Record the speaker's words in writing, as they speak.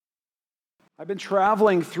I've been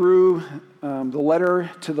traveling through the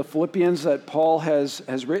letter to the Philippians that Paul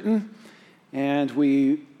has written, and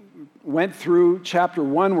we went through chapter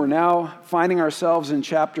 1. We're now finding ourselves in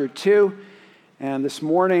chapter 2, and this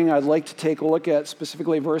morning I'd like to take a look at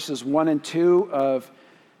specifically verses 1 and 2 of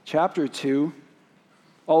chapter 2.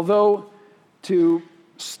 Although, to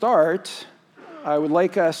start, I would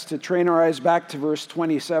like us to train our eyes back to verse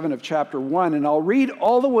 27 of chapter 1, and I'll read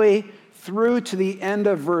all the way through to the end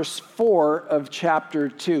of verse 4 of chapter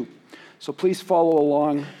 2. So please follow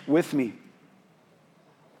along with me.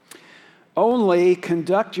 Only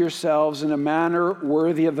conduct yourselves in a manner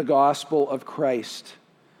worthy of the gospel of Christ,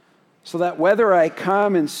 so that whether I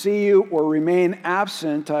come and see you or remain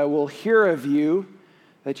absent, I will hear of you,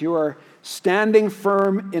 that you are standing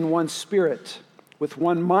firm in one spirit, with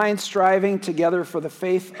one mind striving together for the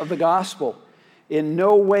faith of the gospel, in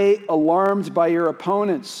no way alarmed by your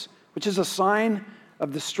opponents, which is a sign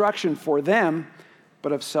of destruction for them,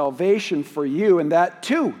 but of salvation for you, and that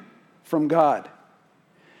too from God.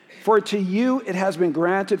 For to you it has been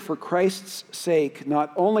granted for Christ's sake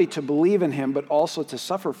not only to believe in him, but also to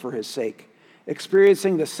suffer for his sake,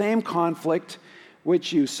 experiencing the same conflict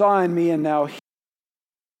which you saw in me and now hear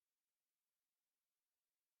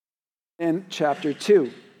in chapter 2.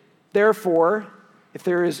 Therefore, if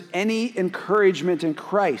there is any encouragement in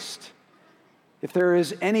Christ, if there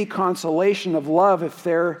is any consolation of love, if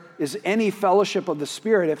there is any fellowship of the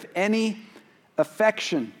Spirit, if any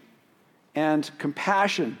affection and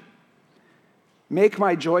compassion, make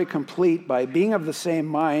my joy complete by being of the same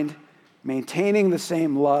mind, maintaining the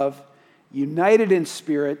same love, united in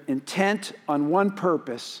spirit, intent on one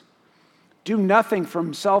purpose. Do nothing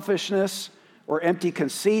from selfishness or empty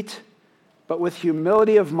conceit, but with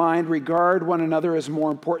humility of mind regard one another as more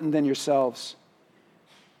important than yourselves.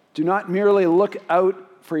 Do not merely look out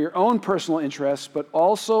for your own personal interests, but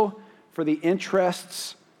also for the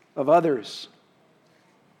interests of others.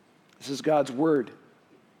 This is God's word.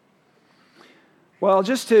 Well,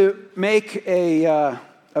 just to make a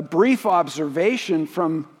brief observation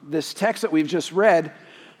from this text that we've just read,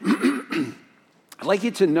 I'd like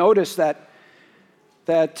you to notice that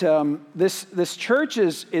this church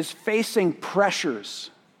is facing pressures,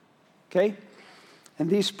 okay? And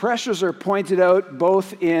these pressures are pointed out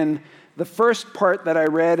both in the first part that I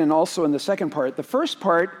read and also in the second part. The first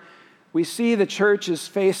part, we see the church is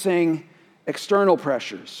facing external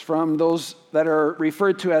pressures from those that are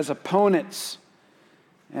referred to as opponents.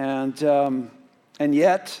 And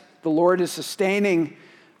yet, the Lord is sustaining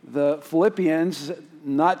the Philippians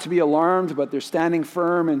not to be alarmed, but they're standing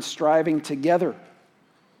firm and striving together.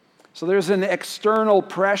 So there's an external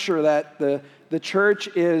pressure that the church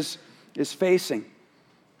is facing.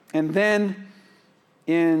 And then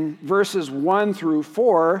in verses 1 through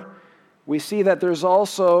 4, we see that there's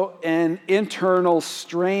also an internal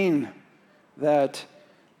strain that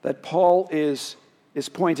Paul is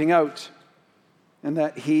pointing out, and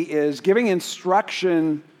that he is giving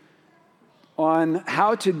instruction on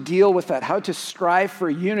how to deal with that, how to strive for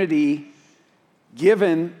unity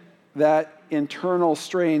given that internal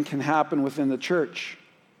strain can happen within the church.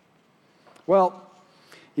 Well,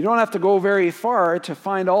 you don't have to go very far to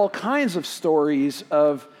find all kinds of stories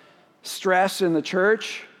of stress in the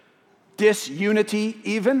church, disunity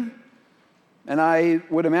even. And I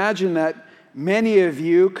would imagine that many of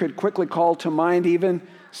you could quickly call to mind even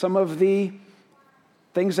some of the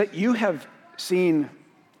things that you have seen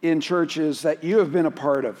in churches that you have been a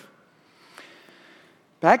part of.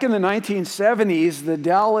 Back in the 1970s, the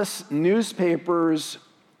Dallas newspapers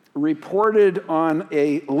reported on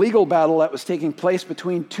a legal battle that was taking place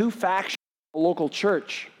between two factions of a local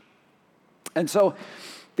church. And so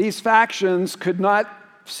these factions could not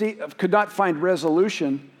find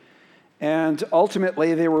resolution, and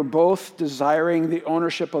ultimately they were both desiring the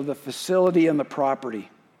ownership of the facility and the property.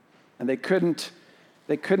 And they couldn't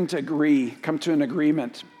come to an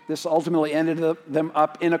agreement. This ultimately ended them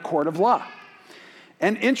up in a court of law.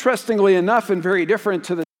 And interestingly enough, and very different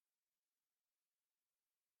to the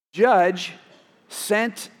judge,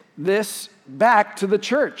 sent this back to the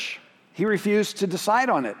church. He refused to decide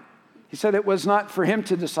on it. He said it was not for him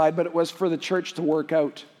to decide, but it was for the church to work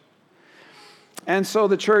out. And so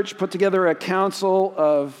the church put together a council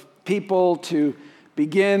of people to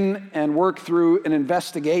begin and work through an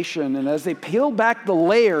investigation. And as they peeled back the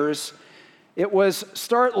layers, it was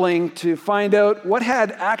startling to find out what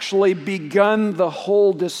had actually begun the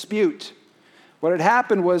whole dispute. What had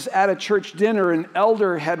happened was at a church dinner, an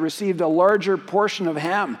elder had received a larger portion of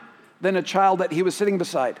ham than a child that he was sitting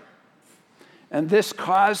beside. And this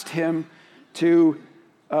caused him to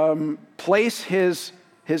place his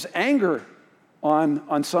anger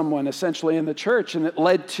on someone, essentially in the church, and it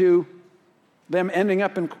led to them ending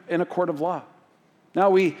up in a court of law. Now,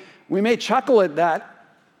 we may chuckle at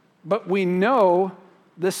that, but we know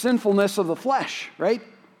the sinfulness of the flesh, right?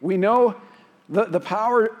 We know the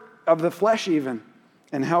power of the flesh even,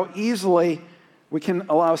 and how easily we can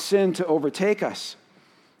allow sin to overtake us.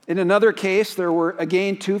 In another case, there were,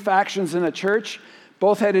 again, two factions in a church.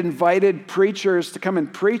 Both had invited preachers to come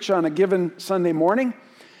and preach on a given Sunday morning.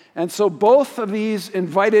 And so both of these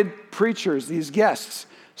invited preachers, these guests,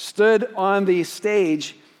 stood on the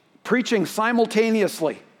stage preaching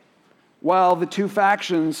simultaneously while the two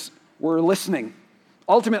factions were listening.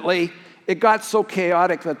 Ultimately, it got so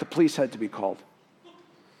chaotic that the police had to be called.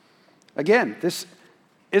 Again, this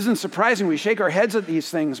isn't surprising. We shake our heads at these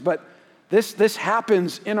things, but this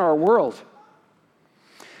happens in our world.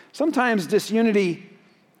 Sometimes disunity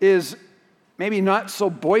is maybe not so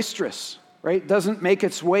boisterous, right? Doesn't make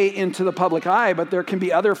its way into the public eye, but there can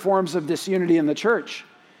be other forms of disunity in the church.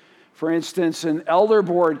 For instance, an elder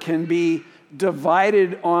board can be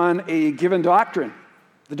divided on a given doctrine.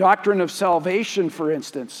 The doctrine of salvation, for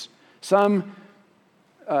instance. Some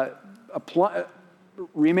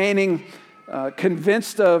remaining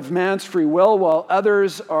convinced of man's free will, while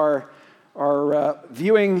others are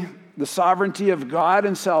viewing the sovereignty of God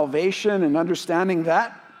and salvation and understanding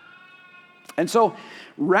that. And so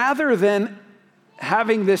rather than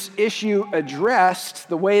having this issue addressed,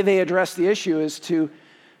 the way they address the issue is to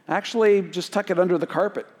actually just tuck it under the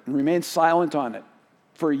carpet and remain silent on it.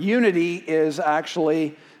 For unity is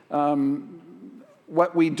actually the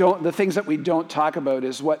things that we don't talk about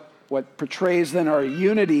is what portrays then our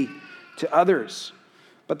unity to others.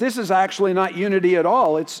 But this is actually not unity at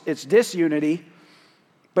all. It's disunity,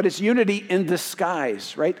 but it's unity in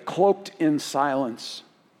disguise, right? Cloaked in silence.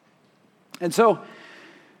 And so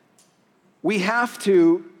we have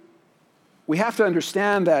to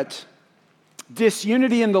understand that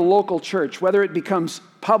disunity in the local church, whether it becomes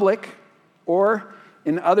public or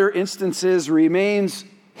in other instances remains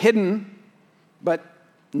hidden, but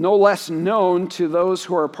no less known to those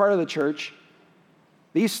who are part of the church,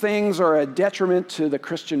 these things are a detriment to the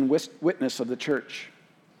Christian witness of the church.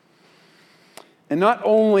 And not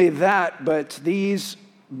only that, but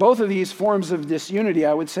both of these forms of disunity,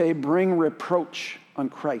 I would say, bring reproach on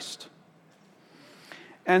Christ.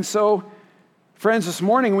 And so, friends, this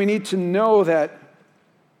morning we need to know that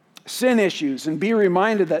sin issues and be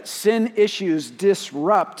reminded that sin issues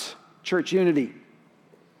disrupt church unity.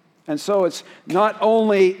 And so it's not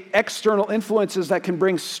only external influences that can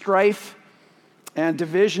bring strife and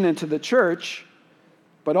division into the church,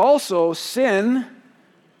 but also sin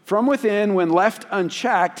from within, when left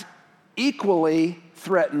unchecked, equally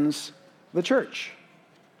threatens the church.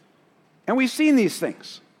 And we've seen these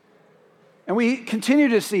things. And we continue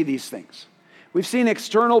to see these things. We've seen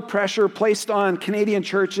external pressure placed on Canadian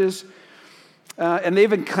churches, and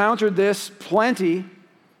they've encountered this plenty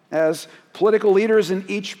as political leaders in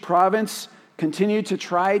each province continue to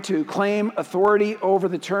try to claim authority over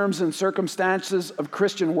the terms and circumstances of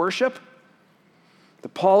Christian worship. The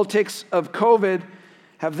politics of COVID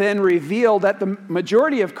have then revealed that the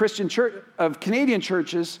majority of Canadian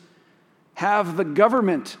churches have the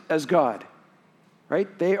government as God,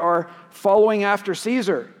 right? They are following after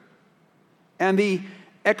Caesar. And the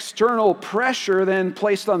external pressure then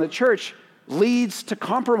placed on the church leads to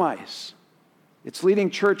compromise. It's leading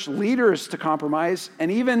church leaders to compromise,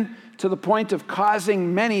 and even to the point of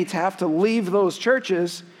causing many to have to leave those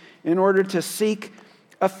churches in order to seek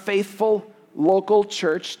a faithful local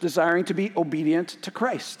church desiring to be obedient to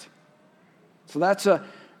Christ. So that's an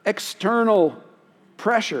external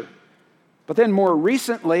pressure. But then more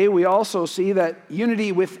recently, we also see that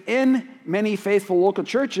unity within many faithful local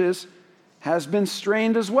churches has been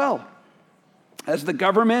strained as well. As the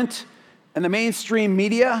government and the mainstream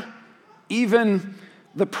media, even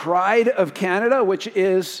the pride of Canada, which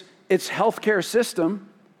is its healthcare system,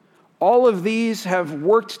 all of these have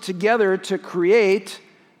worked together to create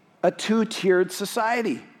a two-tiered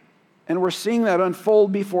society. And we're seeing that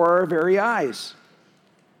unfold before our very eyes.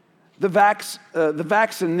 The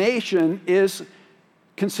vaccination is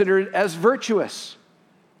considered as virtuous,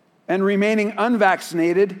 and remaining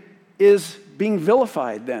unvaccinated is being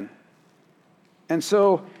vilified then. And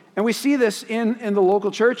we see this in the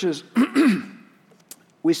local churches.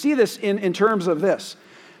 We see this in terms of this.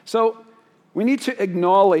 So we need to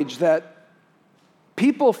acknowledge that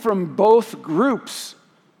people from both groups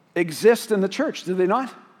exist in the church, do they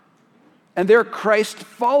not? And they're Christ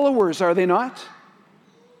followers, are they not?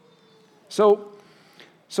 So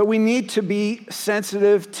we need to be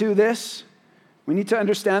sensitive to this. We need to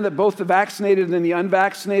understand that both the vaccinated and the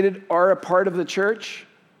unvaccinated are a part of the church,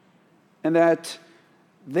 and that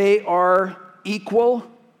they are equal.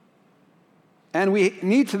 And we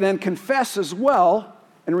need to then confess as well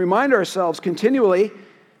and remind ourselves continually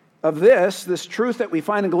of this truth that we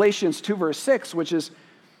find in Galatians 2, verse 6, which is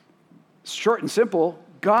short and simple.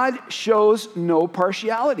 God shows no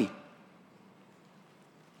partiality.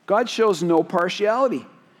 God shows no partiality.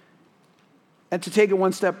 And to take it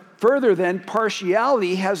one step further, then,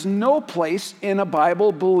 partiality has no place in a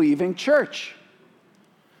Bible-believing church.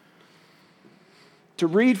 To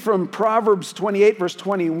read from Proverbs 28, verse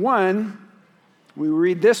 21, we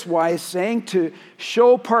read this wise saying, to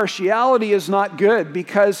show partiality is not good,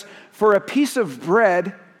 because for a piece of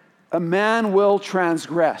bread, a man will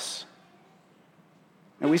transgress.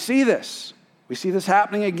 And we see this. We see this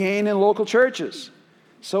happening again in local churches.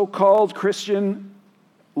 So-called Christian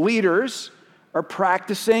leaders are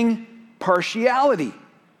practicing partiality.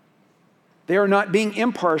 They are not being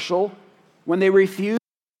impartial when they refuse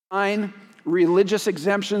to sign religious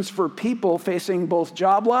exemptions for people facing both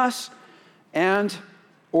job loss and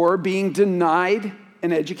or being denied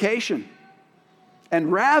an education.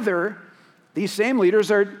 And rather, these same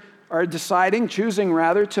leaders are choosing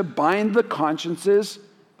rather to bind the consciences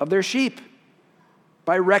of their sheep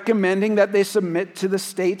by recommending that they submit to the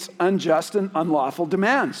state's unjust and unlawful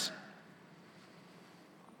demands.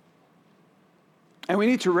 And we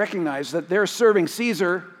need to recognize that they're serving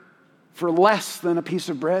Caesar for less than a piece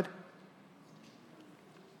of bread.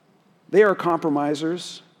 They are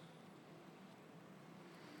compromisers.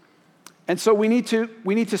 And so we need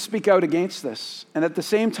to speak out against this. And at the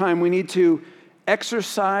same time, we need to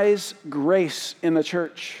exercise grace in the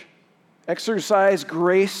church. Exercise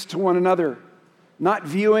grace to one another, not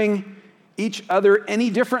viewing each other any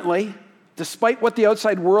differently, despite what the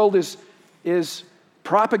outside world is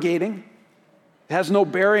propagating. It has no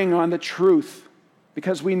bearing on the truth,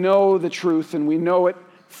 because we know the truth and we know it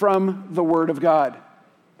from the Word of God.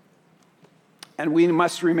 And we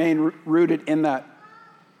must remain rooted in that.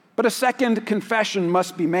 But a second confession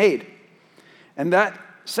must be made. And that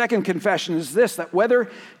second confession is this, that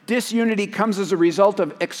whether disunity comes as a result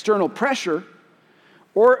of external pressure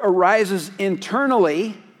or arises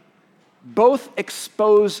internally, both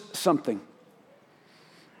expose something.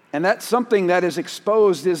 And that something that is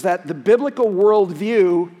exposed is that the biblical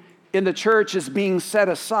worldview in the church is being set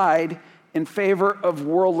aside in favor of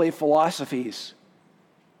worldly philosophies.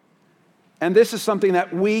 And this is something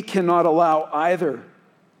that we cannot allow either.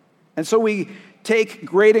 And so we take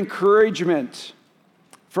great encouragement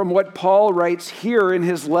from what Paul writes here in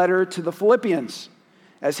his letter to the Philippians,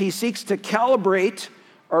 as he seeks to calibrate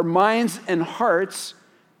our minds and hearts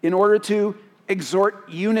in order to exhort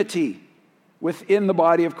unity within the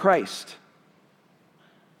body of Christ.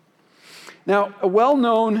 Now, a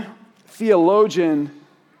well-known theologian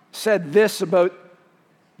said this about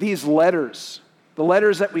these letters, the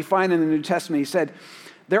letters that we find in the New Testament. He said,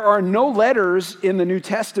 there are no letters in the New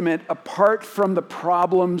Testament apart from the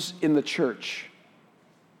problems in the church.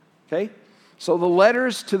 Okay? So the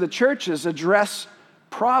letters to the churches address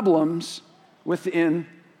problems within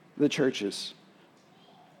the churches.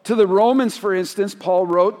 To the Romans, for instance, Paul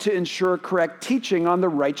wrote to ensure correct teaching on the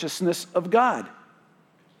righteousness of God.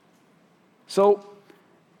 So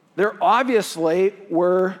there obviously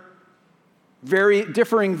were very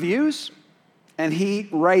differing views, and he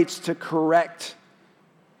writes to correct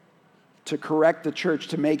the church,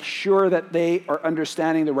 to make sure that they are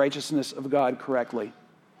understanding the righteousness of God correctly.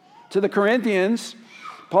 To the Corinthians,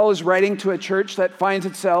 Paul is writing to a church that finds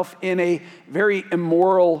itself in a very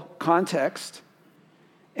immoral context,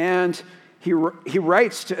 and he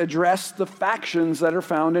writes to address the factions that are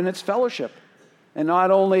found in its fellowship. And not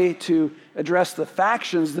only to address the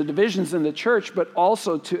factions, the divisions in the church, but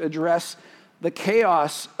also to address the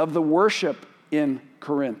chaos of the worship in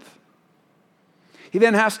Corinth. He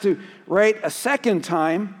then has to write a second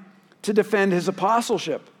time to defend his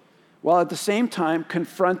apostleship, while at the same time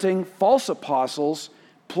confronting false apostles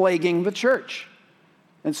plaguing the church.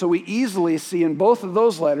 And so we easily see in both of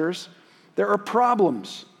those letters, there are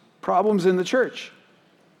problems in the church.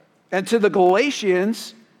 And to the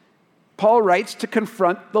Galatians, Paul writes to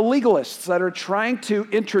confront the legalists that are trying to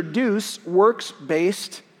introduce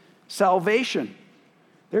works-based salvation.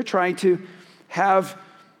 They're trying to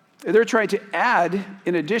add,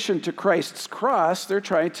 in addition to Christ's cross, they're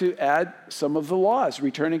trying to add some of the laws,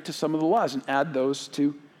 returning to some of the laws, and add those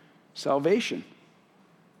to salvation.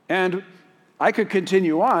 And I could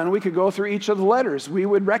continue on. We could go through each of the letters. We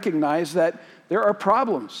would recognize that there are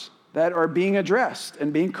problems that are being addressed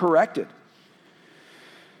and being corrected.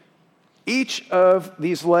 Each of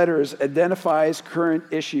these letters identifies current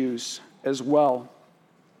issues as well.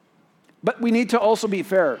 But we need to also be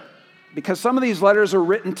fair, because some of these letters are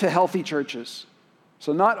written to healthy churches.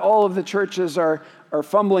 So not all of the churches are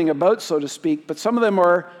fumbling about, so to speak, but some of them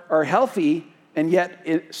are healthy and yet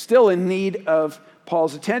still in need of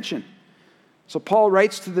Paul's attention. So Paul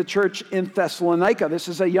writes to the church in Thessalonica. This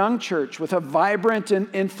is a young church with a vibrant and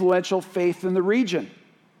influential faith in the region.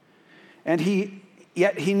 And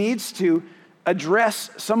yet he needs to address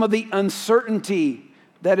some of the uncertainty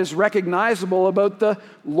that is recognizable about the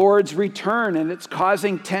Lord's return, and it's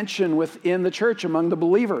causing tension within the church among the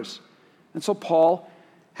believers. And so Paul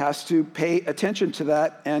has to pay attention to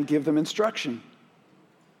that and give them instruction.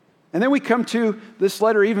 And then we come to this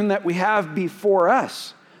letter even that we have before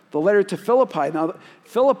us, the letter to Philippi. Now,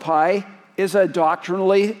 Philippi is a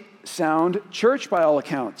doctrinally sound church by all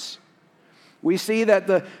accounts. We see that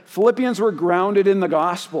the Philippians were grounded in the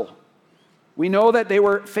gospel. We know that they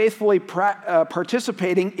were faithfully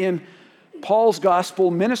participating in Paul's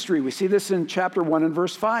gospel ministry. We see this in chapter 1 and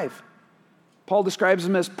verse 5. Paul describes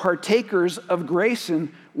them as partakers of grace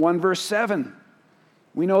in 1 verse 7.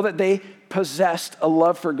 We know that they possessed a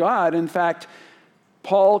love for God. In fact,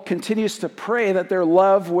 Paul continues to pray that their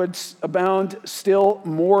love would abound still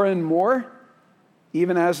more and more,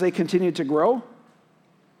 even as they continue to grow.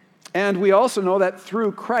 And we also know that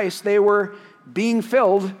through Christ, they were being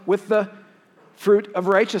filled with the fruit of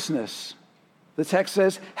righteousness. The text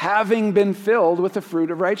says, having been filled with the fruit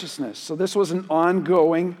of righteousness. So this was an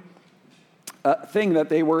ongoing thing that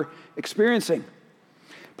they were experiencing.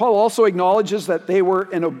 Paul also acknowledges that they were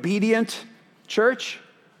an obedient church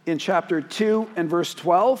in chapter 2 and verse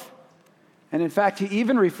 12. And in fact, he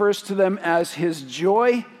even refers to them as his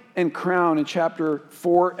joy and crown in chapter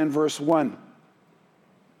 4 and verse 1.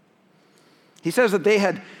 He says that they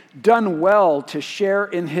had done well to share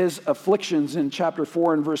in his afflictions in chapter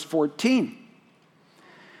 4 and verse 14,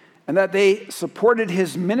 and that they supported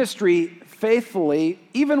his ministry faithfully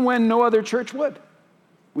even when no other church would.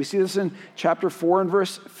 We see this in chapter 4 and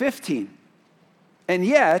verse 15. And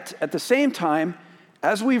yet, at the same time,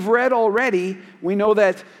 as we've read already, we know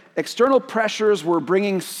that external pressures were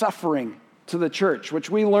bringing suffering to the church, which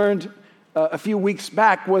we learned a few weeks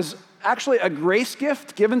back was actually a grace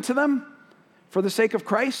gift given to them for the sake of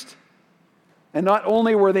Christ. And not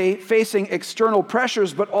only were they facing external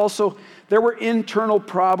pressures, but also there were internal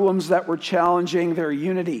problems that were challenging their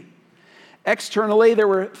unity. Externally, there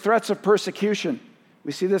were threats of persecution.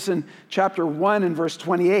 We see this in chapter 1 and verse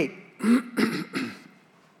 28.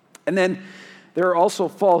 And then there are also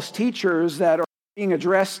false teachers that are being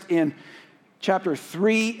addressed in chapter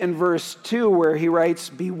 3 and verse 2, where he writes,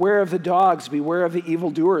 beware of the dogs, beware of the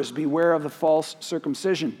evildoers, beware of the false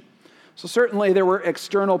circumcision. So certainly there were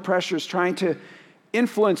external pressures trying to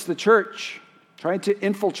influence the church, trying to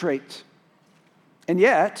infiltrate. And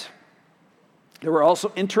yet, there were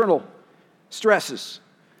also internal stresses.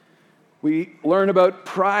 We learn about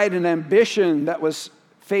pride and ambition that was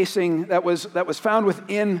found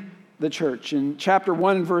within the church. In chapter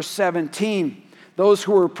 1, verse 17, those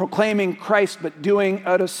who were proclaiming Christ but doing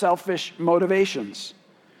out of selfish motivations.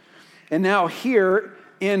 And now here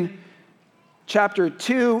in chapter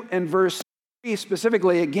 2 and verse 3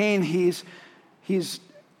 specifically, again, he's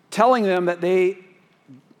telling them that they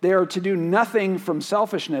are to do nothing from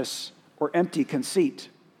selfishness or empty conceit.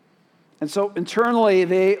 And so internally,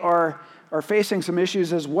 they are facing some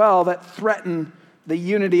issues as well that threaten the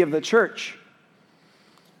unity of the church.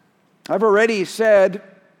 I've already said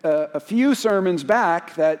a few sermons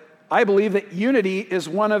back that I believe that unity is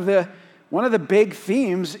one of the big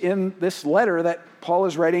themes in this letter that Paul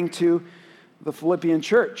is writing to the Philippian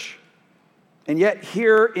church. And yet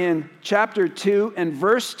here in chapter 2 and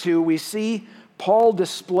verse 2, we see Paul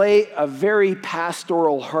display a very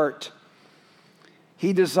pastoral heart.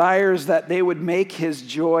 He desires that they would make his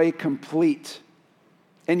joy complete.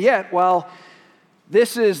 And yet, while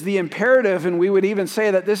this is the imperative, and we would even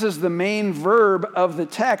say that this is the main verb of the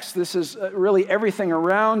text, this is really everything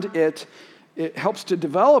around it, it helps to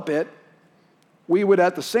develop it, we would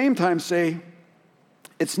at the same time say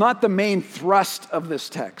it's not the main thrust of this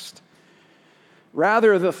text.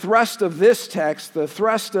 Rather, the thrust of this text, the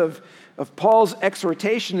thrust of Paul's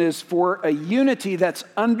exhortation is for a unity that's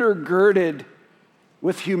undergirded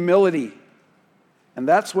with humility. And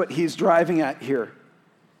that's what he's driving at here.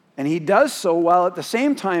 And he does so while at the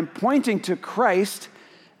same time pointing to Christ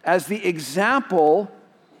as the example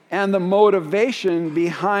and the motivation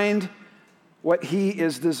behind what he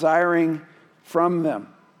is desiring from them.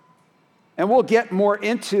 And we'll get more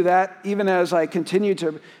into that even as I continue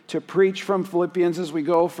to preach from Philippians as we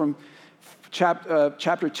go from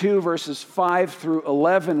chapter 2, verses 5 through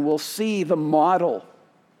 11, we'll see the model,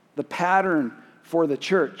 the pattern for the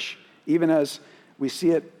church, even as we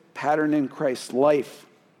see it patterned in Christ's life.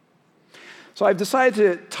 So I've decided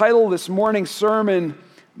to title this morning's sermon,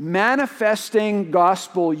 Manifesting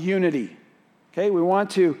Gospel Unity. Okay, we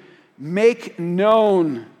want to make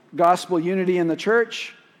known gospel unity in the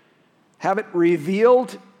church, have it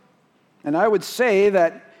revealed. And I would say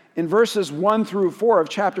that in verses 1 through 4 of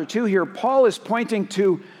chapter 2 here, Paul is pointing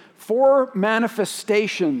to 4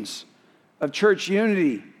 manifestations of church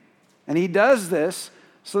unity. And he does this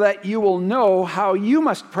so that you will know how you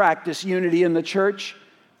must practice unity in the church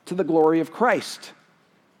to the glory of Christ.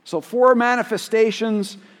 So 4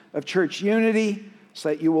 manifestations of church unity so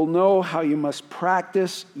that you will know how you must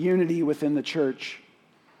practice unity within the church.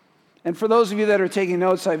 And for those of you that are taking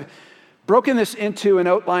notes, I've broken this into an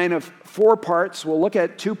outline of 4 parts. We'll look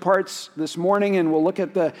at 2 parts this morning, and we'll look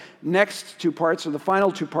at the next 2 parts, or the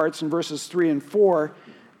final 2 parts in verses 3 and 4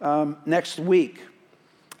 next week.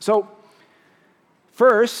 So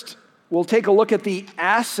first, we'll take a look at the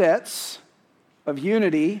assets of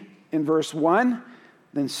unity in verse 1.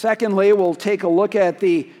 Then secondly, we'll take a look at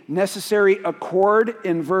the necessary accord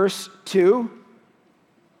in verse 2.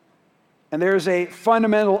 And there's a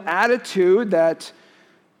fundamental attitude that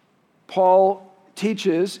Paul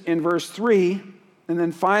teaches in verse 3. And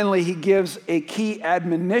then finally, he gives a key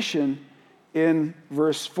admonition in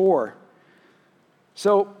verse 4.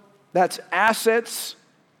 So that's assets,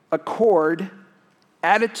 accord,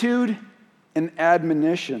 attitude, and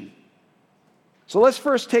admonition. So let's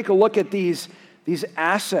first take a look at these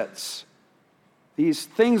assets, these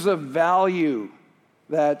things of value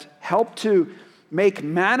that help to make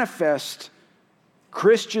manifest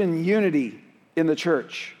Christian unity in the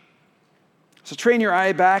church. So train your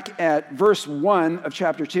eye back at verse 1 of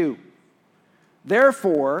chapter 2.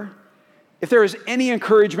 Therefore, if there is any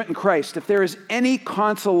encouragement in Christ, if there is any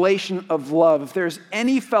consolation of love, if there is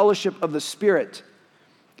any fellowship of the Spirit,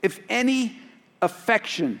 if any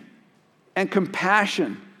affection and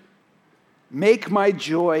compassion, make my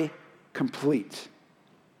joy complete.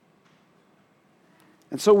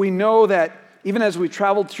 And so we know that even as we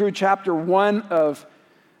traveled through chapter 1 of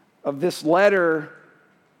this letter,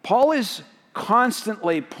 Paul is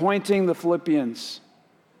constantly pointing the Philippians,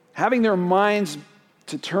 having their minds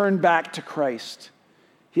to turn back to Christ.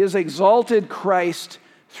 He has exalted Christ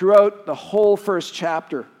throughout the whole first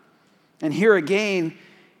chapter. And here again,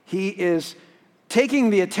 he is taking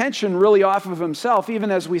the attention really off of himself,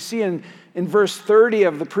 even as we see in verse 30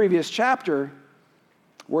 of the previous chapter,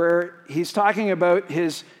 where he's talking about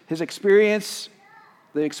his experience,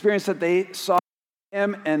 the experience that they saw in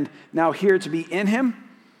him and now here to be in him.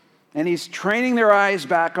 And he's training their eyes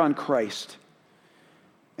back on Christ.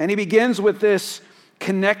 And he begins with this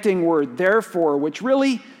connecting word, therefore, which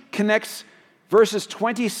really connects verses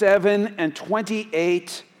 27 and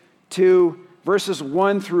 28 to verses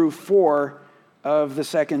 1 through 4 of the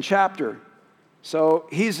second chapter. So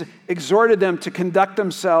he's exhorted them to conduct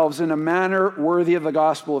themselves in a manner worthy of the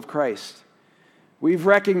gospel of Christ. We've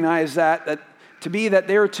recognized that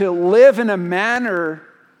they're to live in a manner,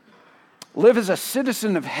 live as a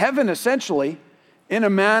citizen of heaven, essentially, in a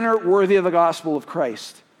manner worthy of the gospel of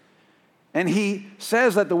Christ. And he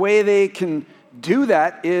says that the way they can do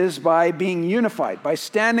that is by being unified, by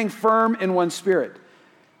standing firm in one spirit,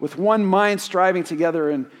 with one mind striving together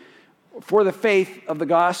and for the faith of the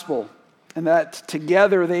gospel, and that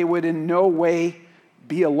together they would in no way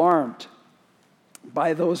be alarmed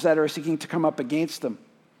by those that are seeking to come up against them.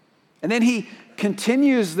 And then he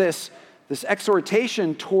continues this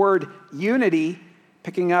exhortation toward unity,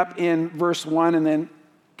 picking up in verse 1 and then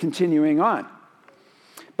continuing on.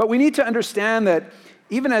 But we need to understand that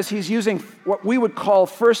even as he's using what we would call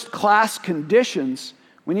first-class conditions,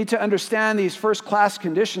 we need to understand these first-class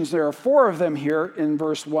conditions. There are 4 of them here in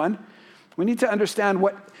verse 1. We need to understand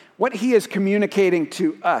what he is communicating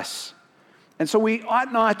to us. And so we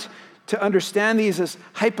ought not to understand these as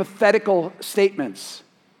hypothetical statements.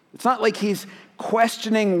 It's not like he's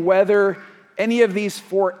questioning whether any of these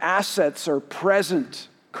 4 assets are present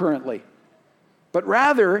currently. But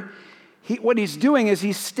rather, what he's doing is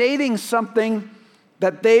he's stating something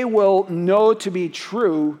that they will know to be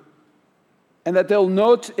true, and that they'll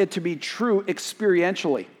know it to be true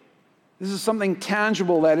experientially. This is something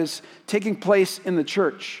tangible that is taking place in the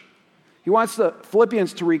church. He wants the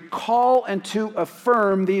Philippians to recall and to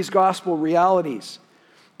affirm these gospel realities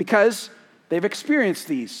because they've experienced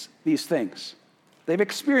these things. They've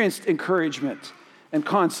experienced encouragement and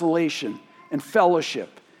consolation and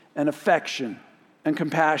fellowship and affection and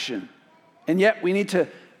compassion. And yet we need to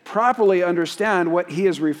properly understand what he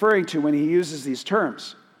is referring to when he uses these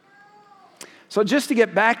terms. So just to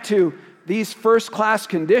get back to these first-class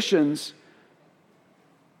conditions,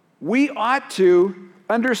 we ought to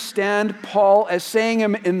understand Paul as saying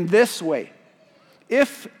them in this way.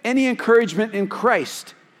 If any encouragement in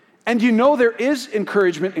Christ, and you know there is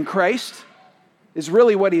encouragement in Christ, is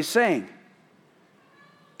really what he's saying.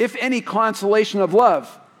 If any consolation of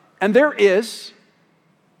love, and there is.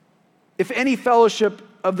 If any fellowship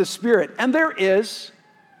of the Spirit, and there is.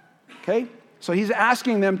 Okay? So he's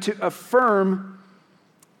asking them to affirm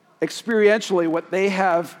experientially what they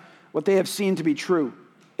have seen to be true.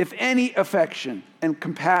 If any affection and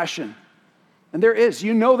compassion, and there is.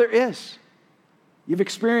 You know there is. You've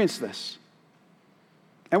experienced this.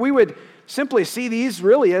 And we would simply see these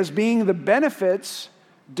really as being the benefits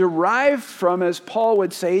derived from, as Paul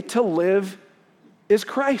would say, to live is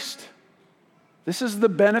Christ. This is the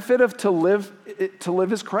benefit of to live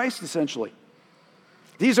is Christ, essentially.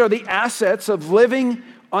 These are the assets of living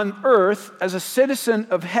on earth as a citizen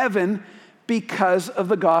of heaven because of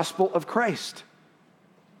the gospel of Christ.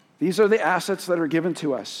 These are the assets that are given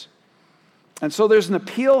to us. And so there's an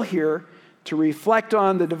appeal here to reflect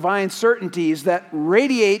on the divine certainties that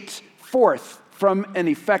radiate forth from an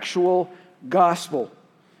effectual gospel.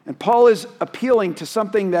 And Paul is appealing to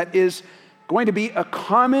something that is going to be a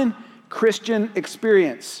common Christian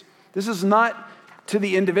experience. This is not to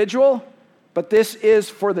the individual, but this is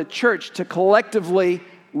for the church to collectively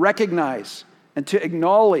recognize and to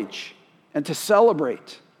acknowledge and to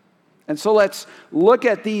celebrate. And so let's look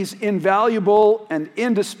at these invaluable and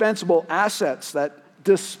indispensable assets that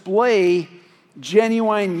display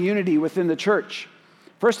genuine unity within the church.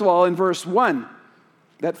 First of all, in verse 1,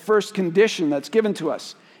 that first condition that's given to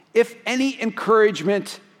us, if any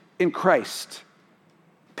encouragement in Christ.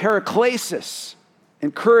 Paraklesis,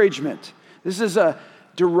 encouragement. This is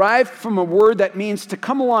derived from a word that means to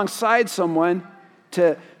come alongside someone,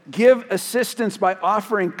 to give assistance by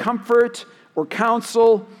offering comfort or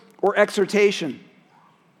counsel or exhortation.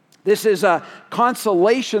 This is a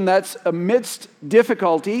consolation that's amidst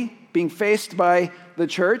difficulty being faced by the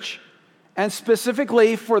church, and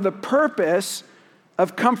specifically for the purpose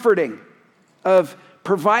of comforting, of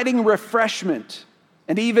providing refreshment,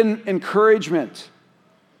 and even encouragement.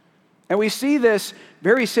 And we see this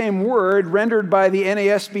very same word rendered by the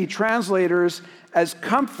NASB translators as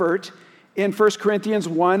comfort in 1 Corinthians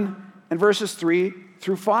 1 and verses 3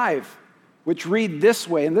 through 5, which read this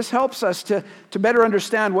way, and this helps us to better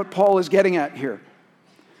understand what Paul is getting at here.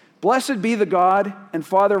 Blessed be the God and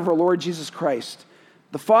Father of our Lord Jesus Christ,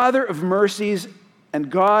 the Father of mercies and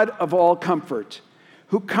God of all comfort,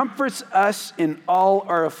 who comforts us in all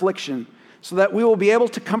our affliction, so that we will be able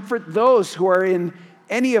to comfort those who are in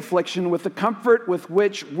any affliction with the comfort with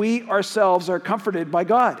which we ourselves are comforted by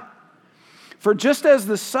God. For just as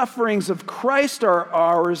the sufferings of Christ are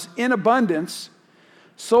ours in abundance,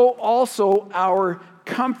 so also our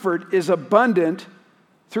comfort is abundant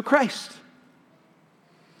through Christ.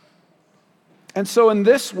 And so in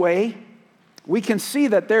this way, we can see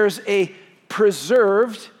that there's a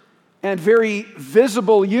preserved and very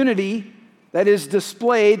visible unity that is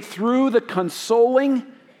displayed through the consoling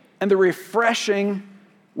and the refreshing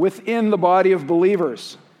within the body of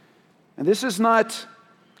believers. And this is not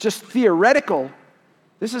just theoretical.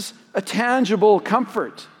 This is a tangible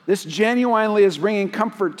comfort. This genuinely is bringing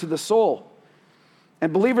comfort to the soul.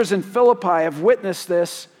 And believers in Philippi have witnessed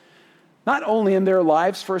this not only in their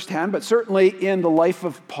lives firsthand, but certainly in the life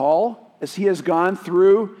of Paul, as he has gone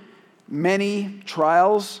through many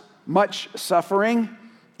trials, much suffering,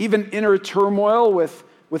 even inner turmoil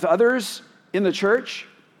with others in the church.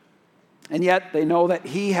 And yet they know that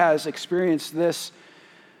he has experienced this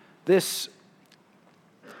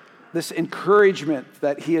encouragement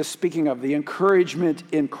that he is speaking of, the encouragement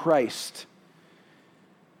in Christ.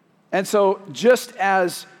 And so just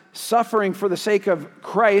as suffering for the sake of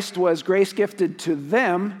Christ was grace gifted to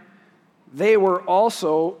them, they were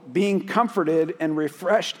also being comforted and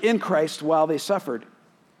refreshed in Christ while they suffered.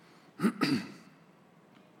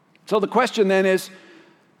 So the question then is,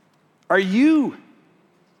 are you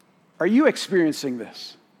experiencing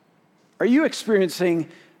this? Are you experiencing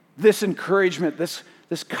this encouragement,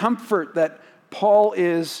 this comfort that Paul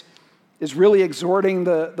is really exhorting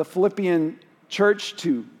the Philippian church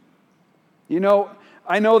to? You know,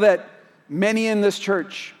 I know that many in this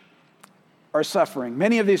church are suffering.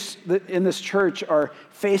 Many of these in this church are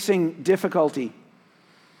facing difficulty.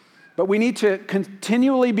 But we need to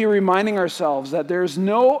continually be reminding ourselves that there's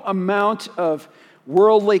no amount of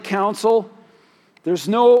worldly counsel, there's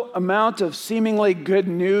no amount of seemingly good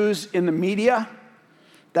news in the media,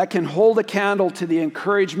 that can hold a candle to the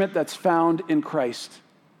encouragement that's found in Christ.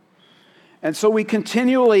 And so we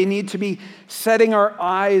continually need to be setting our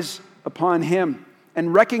eyes upon him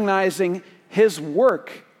and recognizing his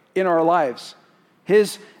work in our lives,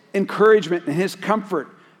 his encouragement and his comfort.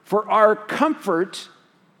 For our comfort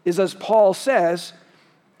is, as Paul says,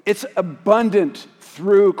 it's abundant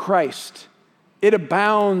through Christ. It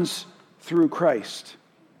abounds through Christ.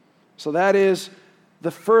 So that is the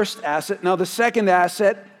first asset. Now, the second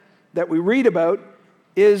asset that we read about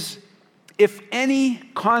is, if any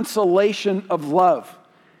consolation of love.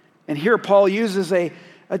 And here Paul uses a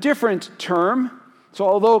different term. So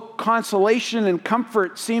although consolation and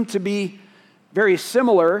comfort seem to be very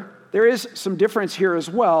similar, there is some difference here as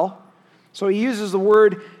well. So he uses the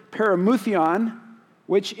word paramuthion,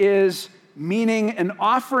 which is meaning an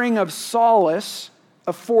offering of solace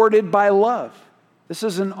afforded by love. This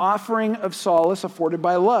is an offering of solace afforded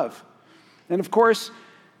by love. And of course,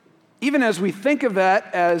 even as we think of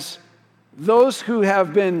that as those who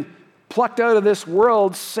have been plucked out of this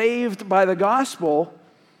world, saved by the gospel,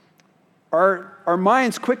 our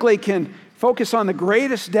minds quickly can focus on the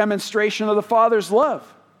greatest demonstration of the Father's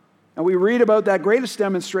love. And we read about that greatest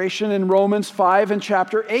demonstration in Romans 5 and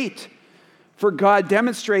chapter 8. For God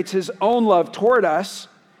demonstrates his own love toward us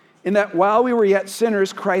in that while we were yet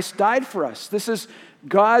sinners, Christ died for us. This is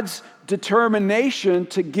God's determination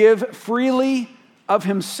to give freely of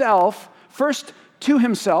himself, first to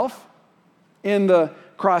himself in the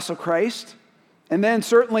cross of Christ, and then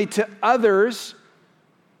certainly to others,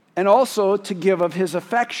 and also to give of his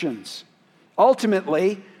affections,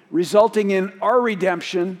 ultimately resulting in our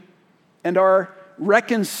redemption and our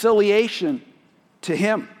reconciliation to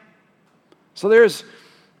him. So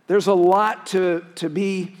there's a lot to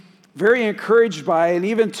be very encouraged by and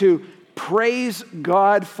even to praise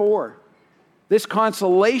God for. This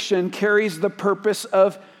consolation carries the purpose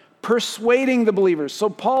of persuading the believers. So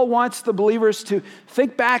Paul wants the believers to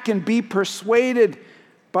think back and be persuaded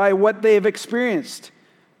by what they have experienced.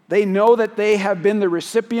 They know that they have been the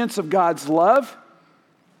recipients of God's love,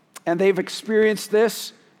 and they've experienced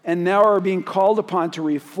this and now are being called upon to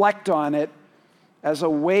reflect on it as a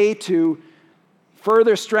way to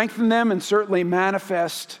further strengthen them and certainly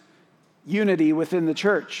manifest unity within the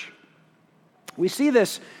church. We see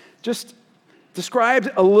this just described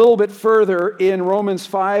a little bit further in Romans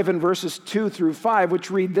 5 and verses 2 through 5,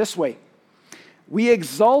 which read this way: "We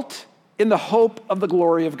exult in the hope of the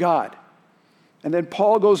glory of God." And then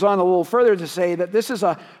Paul goes on a little further to say that this is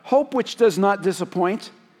a hope which does not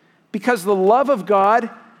disappoint, because the love of God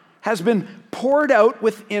has been poured out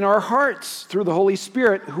within our hearts through the Holy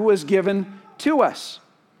Spirit who was given to us.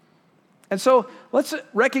 And so let's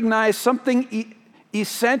recognize something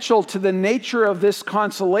essential to the nature of this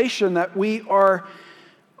consolation that we are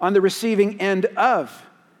on the receiving end of.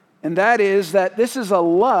 And that is that this is a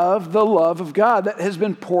love, the love of God, that has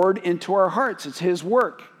been poured into our hearts. It's his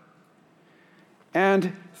work.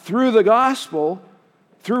 And through the gospel,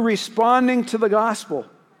 through responding to the gospel,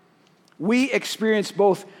 we experience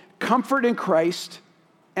both comfort in Christ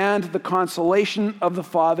and the consolation of the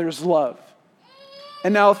Father's love.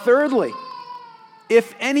 And now thirdly,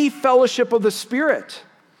 if any fellowship of the Spirit.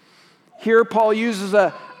 Here Paul uses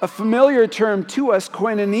a familiar term to us,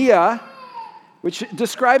 koinonia, which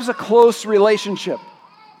describes a close relationship,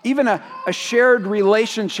 even a shared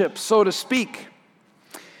relationship, so to speak.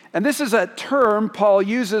 And this is a term Paul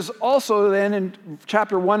uses also then in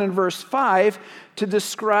chapter 1 and verse 5 to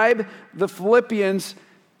describe the Philippians'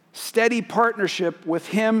 steady partnership with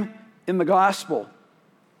him in the gospel.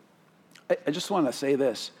 I just want to say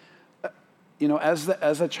this. You know, as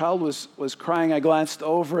a child was crying, I glanced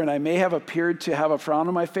over and I may have appeared to have a frown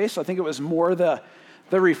on my face. I think it was more the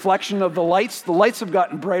reflection of the lights. The lights have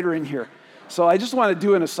gotten brighter in here. So I just want to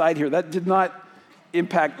do an aside here. That did not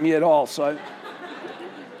impact me at all. So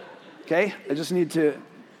okay, I just need to...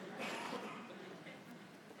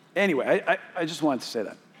 Anyway, I just wanted to say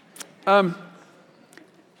that.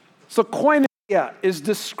 So koinonia is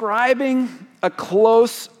describing a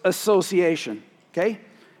close association, okay?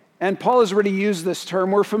 And Paul has already used this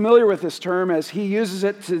term. We're familiar with this term as he uses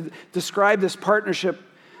it to describe this partnership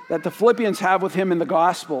that the Philippians have with him in the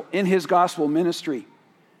gospel, in his gospel ministry.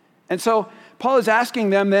 And so Paul is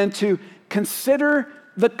asking them then to consider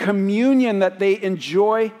the communion that they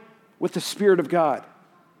enjoy with the Spirit of God,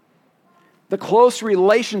 the close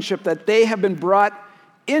relationship that they have been brought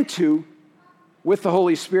into with the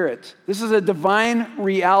Holy Spirit. This is a divine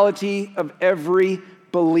reality of every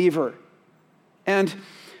believer. And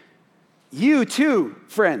you too,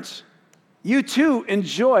 friends, you too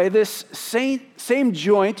enjoy this same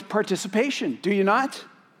joint participation, do you not?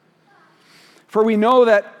 For we know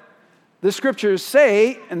that the scriptures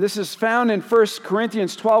say, and this is found in 1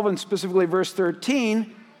 Corinthians 12 and specifically verse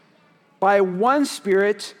 13, by one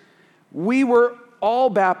Spirit we were all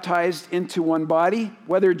baptized into one body,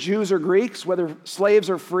 whether Jews or Greeks, whether slaves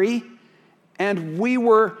or free, and we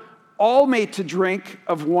were all made to drink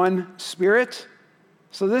of one Spirit.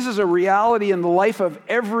 So this is a reality in the life of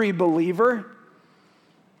every believer.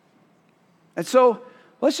 And so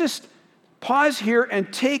let's just pause here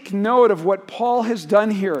and take note of what Paul has done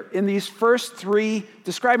here in these first three,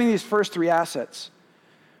 describing these first three assets.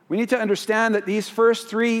 We need to understand that these first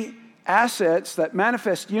three assets that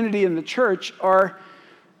manifest unity in the church are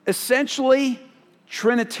essentially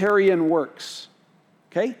Trinitarian works.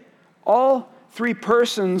 Okay? All three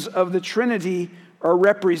persons of the Trinity are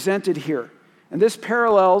represented here. And this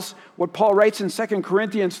parallels what Paul writes in 2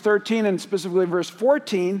 Corinthians 13 and specifically verse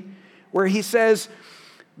 14, where he says,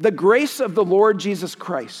 "The grace of the Lord Jesus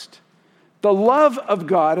Christ, the love of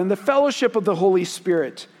God, and the fellowship of the Holy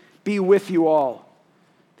Spirit be with you all."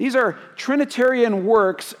 These are Trinitarian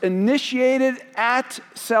works initiated at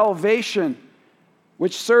salvation,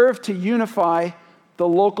 which serve to unify the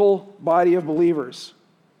local body of believers.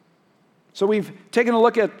 So we've taken a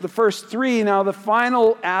look at the first three. Now the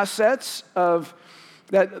final assets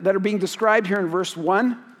that are being described here in verse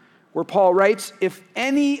 1, where Paul writes, "If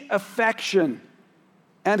any affection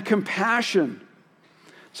and compassion."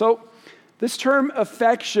 So this term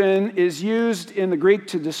affection is used in the Greek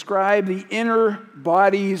to describe the inner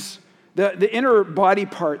bodies, the inner body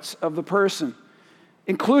parts of the person,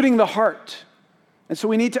 including the heart. And so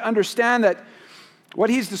we need to understand that what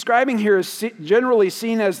he's describing here is generally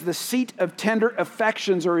seen as the seat of tender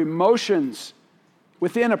affections or emotions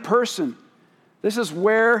within a person. This is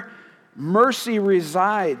where mercy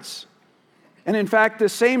resides. And in fact, the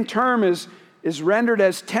same term is rendered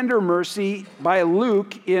as tender mercy by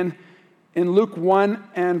Luke in Luke 1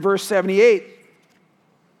 and verse 78,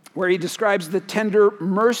 where he describes the tender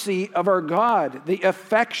mercy of our God, the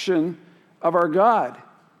affection of our God.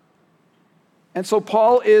 And so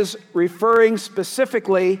Paul is referring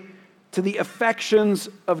specifically to the affections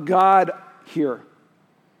of God here.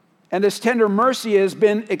 And this tender mercy has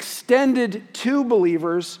been extended to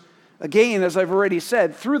believers, again, as I've already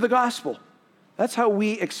said, through the gospel. That's how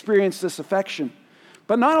we experience this affection.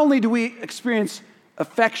 But not only do we experience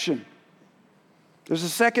affection, there's a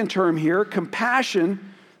second term here,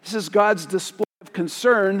 compassion. This is God's display of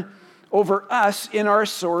concern over us in our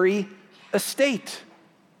sorry estate.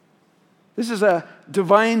 This is a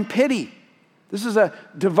divine pity. This is a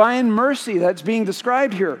divine mercy that's being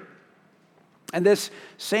described here. And this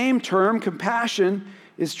same term, compassion,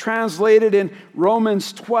 is translated in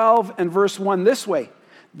Romans 12 and verse 1 this way: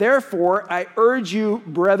 "Therefore, I urge you,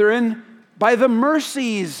 brethren, by the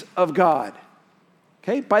mercies of God,"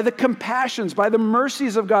 okay, by the compassions, by the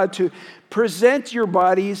mercies of God, to present your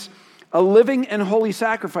bodies a living and holy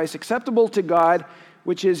sacrifice, acceptable to God,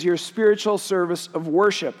 which is your spiritual service of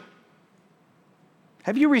worship.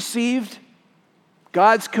 Have you received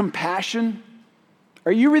God's compassion?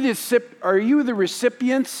 Are you the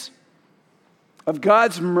recipients of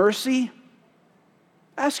God's mercy?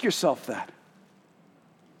 Ask yourself that.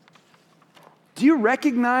 Do you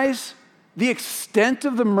recognize the extent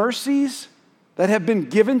of the mercies that have been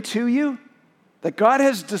given to you, that God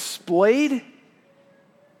has displayed?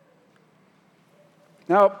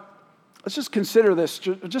 Now, let's just consider this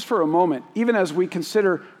just for a moment, even as we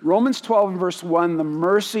consider Romans 12 and verse 1, the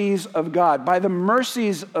mercies of God. By the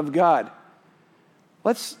mercies of God.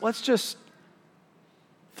 Let's just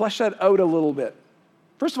flesh that out a little bit.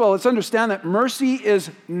 First of all, let's understand that mercy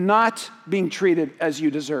is not being treated as you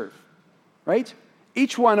deserve, right?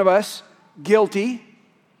 Each one of us guilty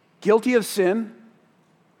of sin,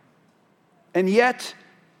 and yet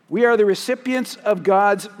we are the recipients of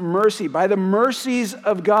God's mercy. By the mercies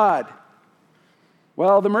of God.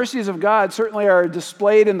 Well, the mercies of God certainly are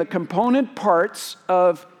displayed in the component parts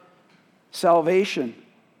of salvation.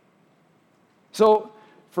 So,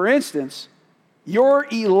 for instance, your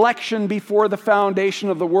election before the foundation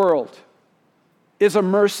of the world is a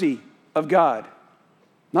mercy of God.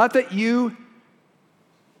 Not that you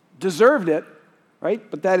deserved it, right?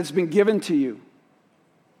 But that it's been given to you.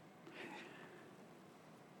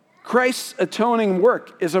 Christ's atoning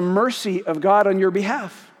work is a mercy of God on your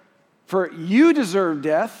behalf. For you deserve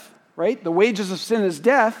death, right? The wages of sin is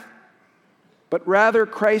death, but rather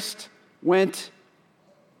Christ went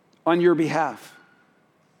on your behalf.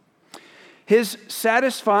 His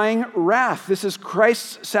satisfying wrath, this is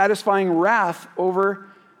Christ's satisfying wrath over,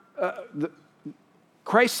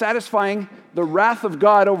 Christ satisfying the wrath of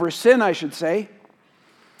God over sin, I should say.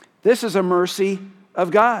 This is a mercy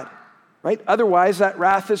of God. right? Otherwise, that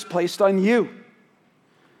wrath is placed on you.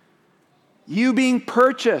 You being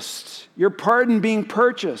purchased, your pardon being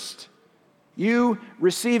purchased, you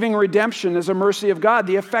receiving redemption is a mercy of God.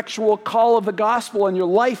 The effectual call of the gospel in your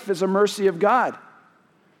life is a mercy of God.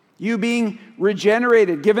 You being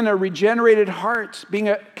regenerated, given a regenerated heart,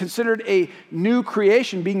 being considered a new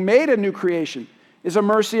creation, being made a new creation, is a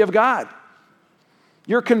mercy of God.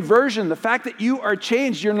 Your conversion, the fact that you are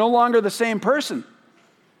changed, you're no longer the same person,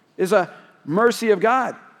 is a mercy of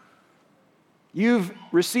God. You've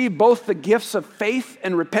received both the gifts of faith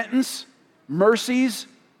and repentance, mercies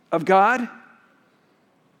of God.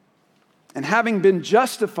 And having been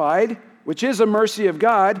justified, which is a mercy of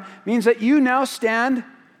God, means that you now stand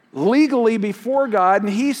legally before God, and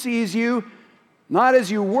He sees you not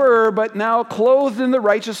as you were, but now clothed in the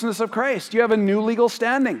righteousness of Christ. You have a new legal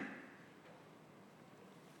standing.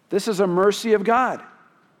 This is a mercy of God.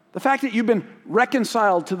 The fact that you've been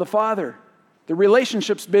reconciled to the Father, the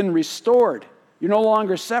relationship's been restored, you're no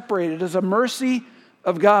longer separated, is a mercy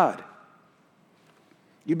of God.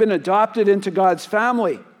 You've been adopted into God's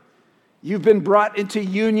family. You've been brought into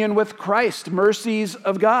union with Christ, mercies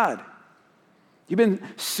of God. You've been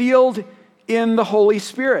sealed in the Holy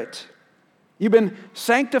Spirit. You've been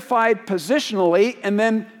sanctified positionally and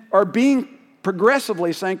then are being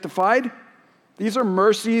progressively sanctified. These are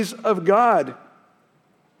mercies of God.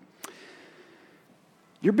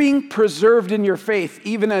 You're being preserved in your faith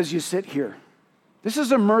even as you sit here. This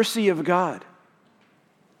is a mercy of God.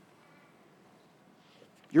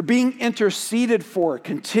 You're being interceded for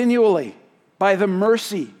continually by the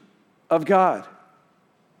mercy of God.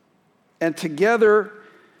 And together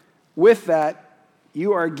with that,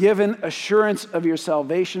 you are given assurance of your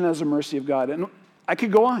salvation as a mercy of God. And I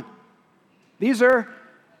could go on. These are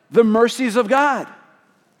the mercies of God.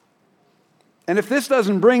 And if this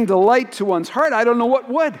doesn't bring delight to one's heart, I don't know what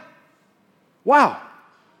would. Wow.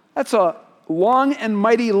 That's a long and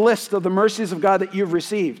mighty list of the mercies of God that you've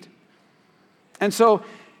received. And so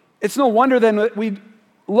it's no wonder then that we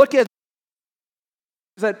look at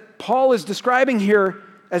that Paul is describing here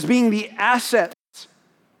as being the assets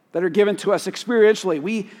that are given to us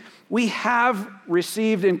experientially. We have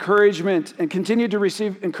received encouragement and continue to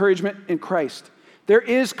receive encouragement in Christ. There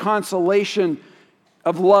is consolation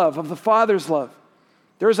of love, of the Father's love.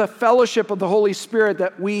 There is a fellowship of the Holy Spirit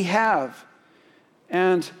that we have.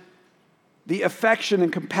 And the affection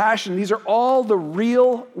and compassion, these are all the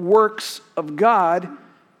real works of God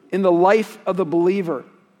in the life of the believer.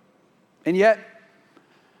 And yet,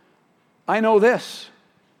 I know this.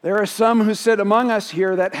 There are some who sit among us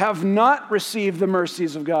here that have not received the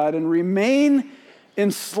mercies of God and remain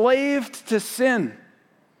enslaved to sin,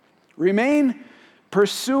 remain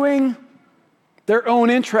pursuing their own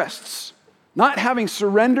interests, not having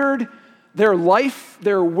surrendered their life,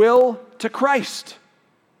 their will to Christ.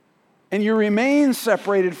 And you remain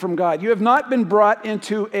separated from God. You have not been brought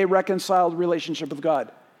into a reconciled relationship with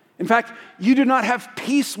God. In fact, you do not have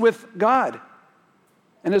peace with God.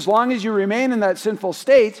 And as long as you remain in that sinful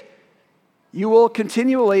state, you will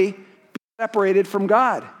continually be separated from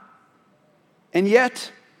God. And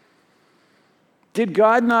yet, did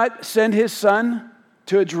God not send His Son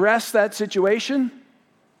to address that situation?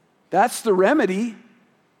 That's the remedy.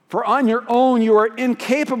 For on your own, you are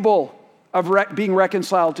incapable of being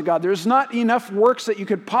reconciled to God. There's not enough works that you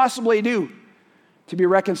could possibly do to be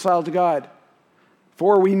reconciled to God.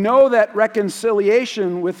 For we know that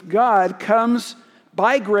reconciliation with God comes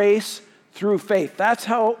by grace through faith. That's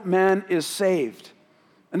how man is saved.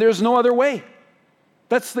 And there's no other way.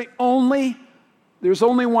 There's only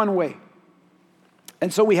one way.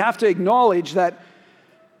 And so we have to acknowledge that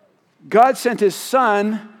God sent His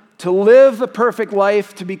Son to live the perfect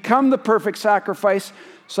life, to become the perfect sacrifice,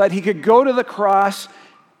 so that He could go to the cross,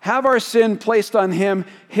 have our sin placed on Him,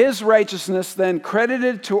 His righteousness then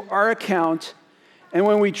credited to our account. And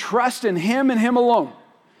when we trust in Him and Him alone,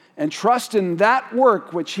 and trust in that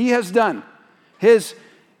work which He has done, His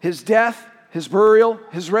death, His burial,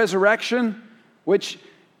 His resurrection, which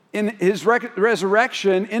in His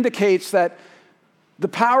resurrection indicates that the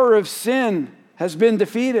power of sin has been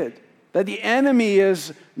defeated, that the enemy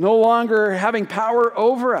is no longer having power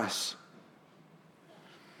over us.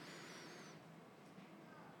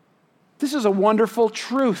 This is a wonderful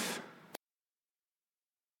truth.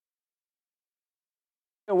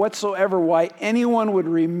 Whatsoever why anyone would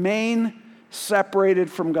remain separated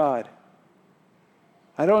from God.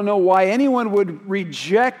 I don't know why anyone would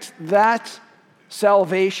reject that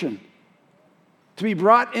salvation, to be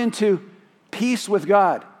brought into peace with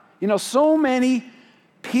God. You know, so many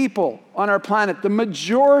people on our planet, the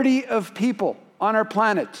majority of people on our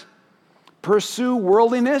planet, pursue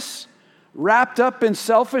worldliness, wrapped up in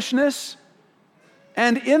selfishness,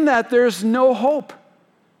 and in that there's no hope.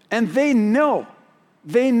 And they know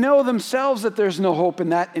themselves that there's no hope in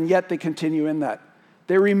that, and yet they continue in that.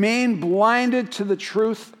 They remain blinded to the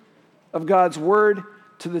truth of God's word,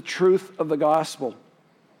 to the truth of the gospel.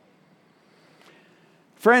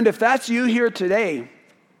 Friend, if that's you here today,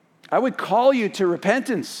 I would call you to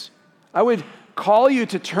repentance. I would call you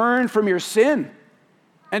to turn from your sin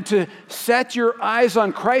and to set your eyes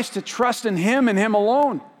on Christ, to trust in Him and Him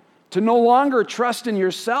alone, to no longer trust in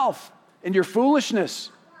yourself and your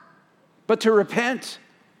foolishness, but to repent,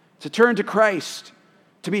 to turn to Christ,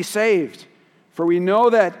 to be saved. For we know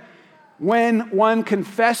that when one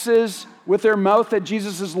confesses with their mouth that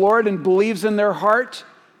Jesus is Lord and believes in their heart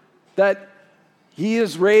that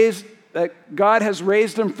that God has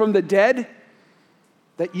raised Him from the dead,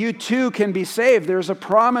 that you too can be saved. There's a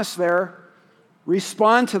promise there.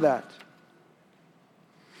 Respond to that.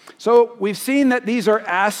 So we've seen that these are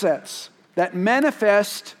assets that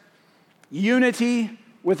manifest unity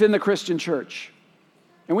within the Christian church.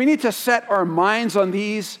 And we need to set our minds on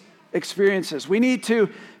these experiences. We need to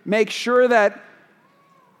make sure that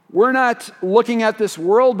we're not looking at this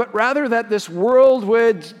world, but rather that this world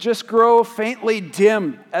would just grow faintly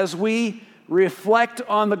dim as we reflect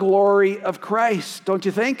on the glory of Christ, don't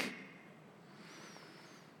you think?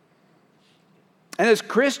 And as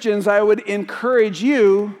Christians, I would encourage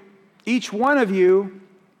you, each one of you,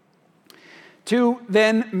 to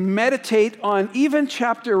then meditate on even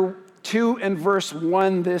chapter 2 and verse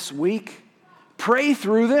 1 this week. Pray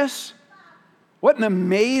through this. What an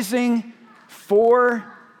amazing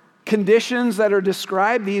 4 conditions that are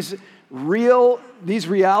described, these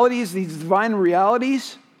realities, these divine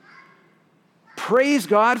realities. Praise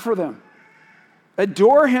God for them.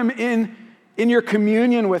 Adore Him in your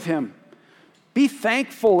communion with Him. Be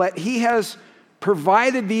thankful that He has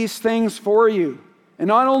provided these things for you. And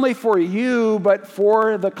not only for you, but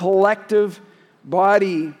for the collective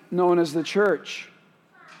body known as the church.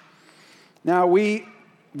 Now, we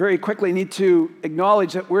very quickly need to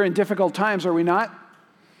acknowledge that we're in difficult times, are we not?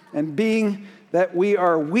 And being that we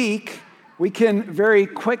are weak, we can very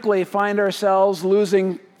quickly find ourselves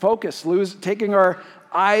losing focus, taking our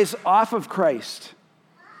eyes off of Christ.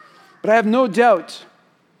 But I have no doubt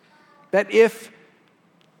that if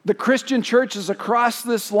the Christian churches across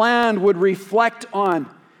this land would reflect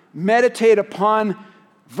on, meditate upon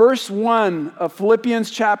verse 1 of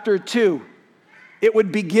Philippians chapter 2, it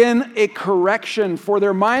would begin a correction, for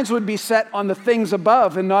their minds would be set on the things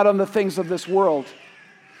above and not on the things of this world.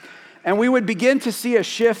 And we would begin to see a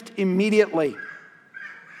shift immediately.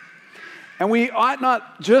 And we ought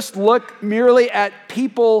not just look merely at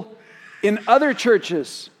people in other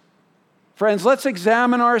churches. Friends, let's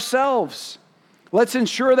examine ourselves. Let's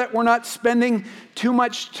ensure that we're not spending too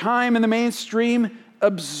much time in the mainstream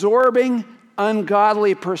absorbing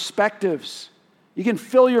ungodly perspectives. You can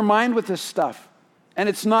fill your mind with this stuff, and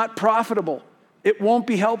it's not profitable. It won't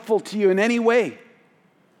be helpful to you in any way.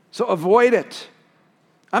 So avoid it.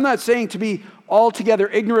 I'm not saying to be altogether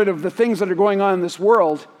ignorant of the things that are going on in this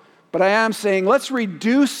world, but I am saying let's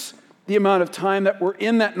reduce the amount of time that we're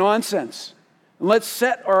in that nonsense. And let's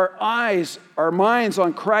set our eyes, our minds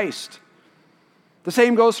on Christ. The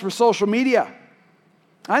same goes for social media.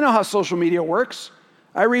 I know how social media works.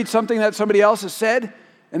 I read something that somebody else has said,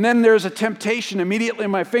 and then there's a temptation immediately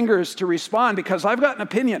in my fingers to respond because I've got an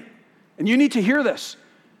opinion, and you need to hear this.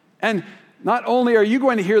 And not only are you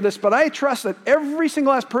going to hear this, but I trust that every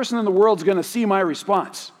single last person in the world is going to see my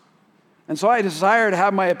response. And so I desire to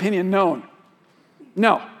have my opinion known.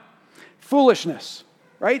 No. Foolishness,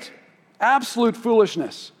 right? Absolute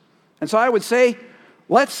foolishness. And so I would say,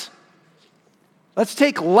 let's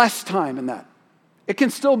take less time in that. It can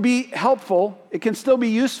still be helpful. It can still be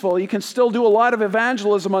useful. You can still do a lot of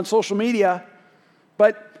evangelism on social media,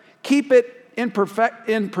 but keep it in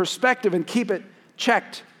perspective and keep it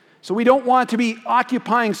checked. So we don't want to be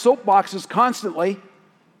occupying soapboxes constantly.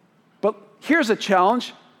 But here's a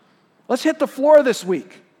challenge. Let's hit the floor this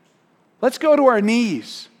week. Let's go to our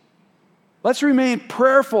knees. Let's remain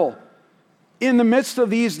prayerful in the midst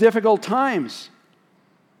of these difficult times.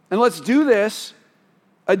 And let's do this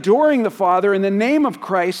adoring the Father in the name of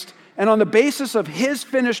Christ and on the basis of His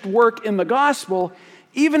finished work in the gospel,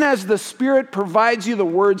 even as the Spirit provides you the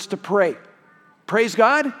words to pray. Praise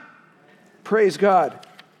God? Praise God.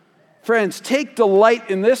 Friends, take delight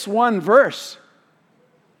in this one verse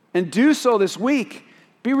and do so this week.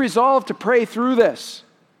 Be resolved to pray through this.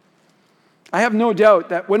 I have no doubt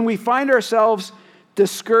that when we find ourselves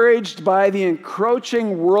discouraged by the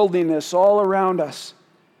encroaching worldliness all around us,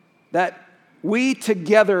 that we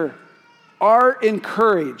together are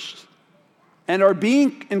encouraged and are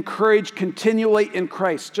being encouraged continually in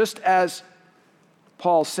Christ, just as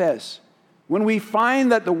Paul says. When we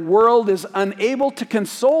find that the world is unable to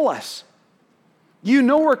console us, you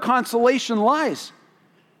know where consolation lies.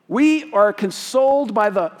 We are consoled by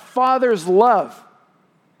the Father's love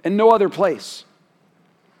and no other place.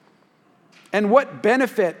 And what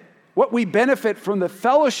we benefit from the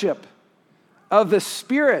fellowship of the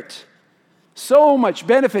Spirit. So much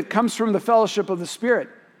benefit comes from the fellowship of the Spirit.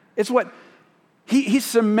 It's what He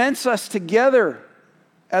cements us together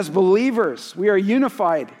as believers. We are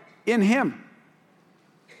unified in Him.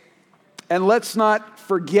 And let's not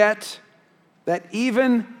forget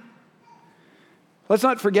even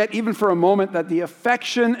for a moment that the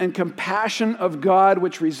affection and compassion of God,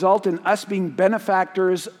 which result in us being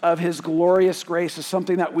benefactors of His glorious grace, is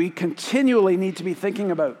something that we continually need to be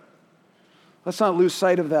thinking about. Let's not lose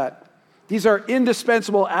sight of that. These are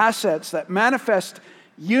indispensable assets that manifest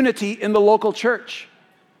unity in the local church.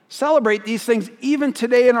 Celebrate these things even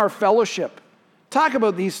today in our fellowship. Talk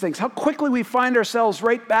about these things. How quickly we find ourselves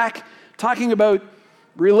right back talking about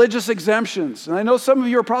religious exemptions. And I know some of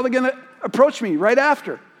you are probably going to approach me right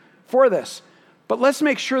after for this. But let's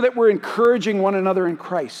make sure that we're encouraging one another in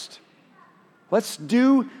Christ. Let's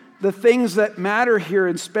do the things that matter here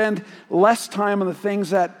and spend less time on the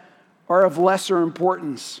things that are of lesser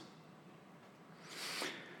importance.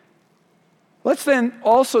 Let's then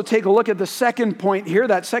also take a look at the second point here,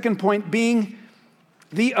 that second point being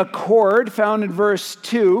the accord found in verse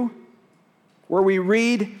 2, where we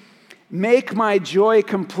read, "Make my joy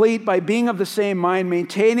complete by being of the same mind,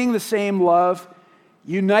 maintaining the same love,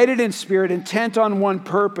 united in spirit, intent on one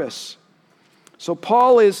purpose." So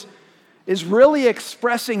Paul is really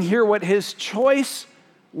expressing here what his choice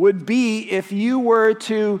would be if you were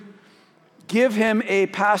to give him a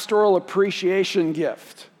pastoral appreciation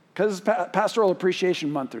gift. Because it's Pastoral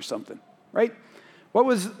Appreciation Month or something, right? What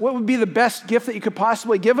would be the best gift that you could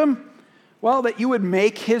possibly give him? Well, that you would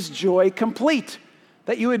make his joy complete.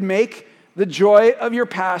 That you would make the joy of your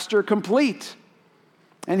pastor complete.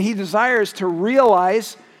 And he desires to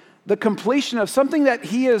realize the completion of something that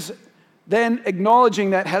he is then acknowledging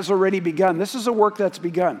that has already begun. This is a work that's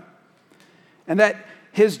begun. And that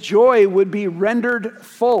his joy would be rendered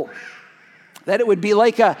full. That it would be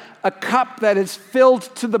like a cup that is filled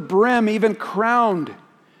to the brim, even crowned,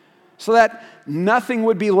 so that nothing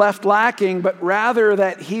would be left lacking, but rather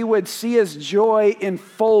that he would see his joy in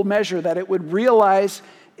full measure, that it would realize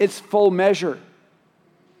its full measure.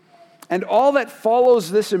 And all that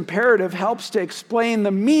follows this imperative helps to explain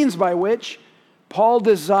the means by which Paul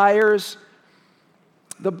desires,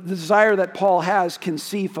 the desire that Paul has can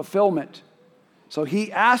see fulfillment. So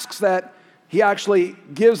he asks that. He actually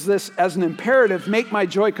gives this as an imperative, make my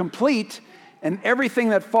joy complete, and everything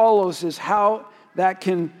that follows is how that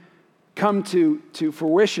can come to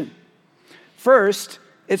fruition. First,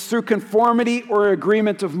 it's through conformity or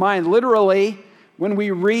agreement of mind. Literally, when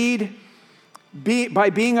we read, by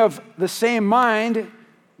being of the same mind,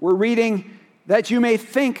 we're reading that you may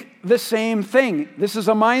think the same thing. This is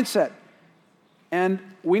a mindset. And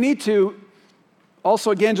we need to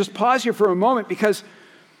also, again, just pause here for a moment, because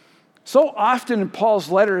so often in Paul's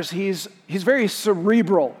letters, he's very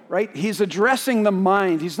cerebral, right? He's addressing the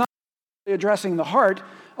mind. He's not addressing the heart,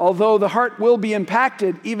 although the heart will be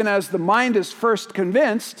impacted even as the mind is first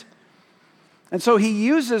convinced. And so he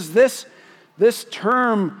uses this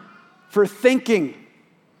term for thinking.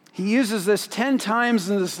 He uses this 10 times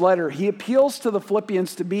in this letter. He appeals to the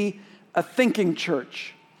Philippians to be a thinking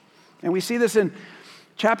church. And we see this in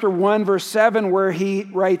chapter 1, verse 7, where he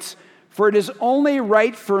writes, "For it is only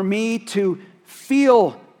right for me to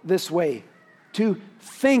feel this way, to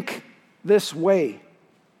think this way."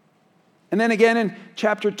 And then again in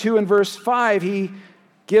chapter 2 and verse 5, he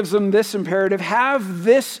gives them this imperative, "Have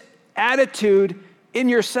this attitude in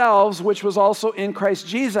yourselves, which was also in Christ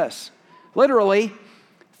Jesus." Literally,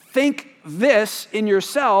 think this in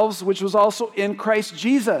yourselves, which was also in Christ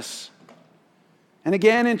Jesus. And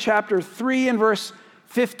again in chapter 3 and verse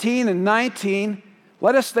 15 and 19,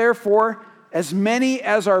 "Let us therefore, as many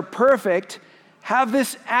as are perfect, have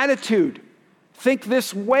this attitude, think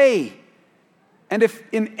this way. And if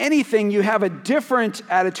in anything you have a different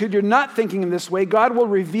attitude, you're not thinking in this way, God will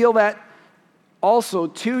reveal that also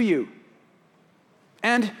to you."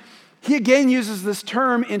 And he again uses this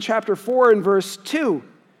term in chapter 4 and verse 2,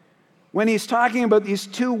 when he's talking about these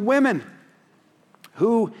two women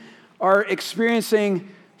who are experiencing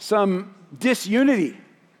some disunity.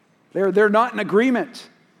 They're not in agreement.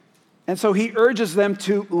 And so he urges them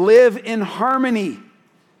to live in harmony.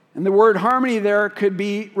 And the word harmony there could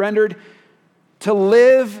be rendered to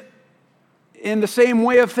live in the same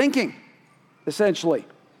way of thinking. essentially.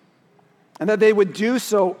 And that they would do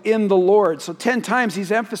so in the Lord. So 10 times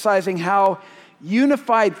he's emphasizing how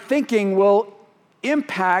unified thinking will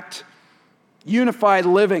impact unified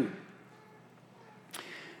living.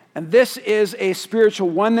 And this is a spiritual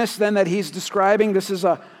oneness then that he's describing. This is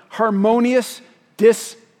a harmonious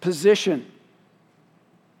disposition.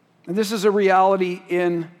 And this is a reality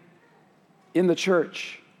in the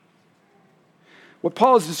church. What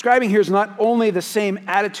Paul is describing here is not only the same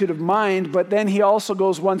attitude of mind, but then he also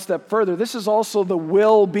goes one step further. This is also the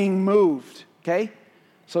will being moved, okay?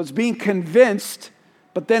 So it's being convinced,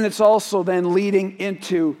 but then it's also then leading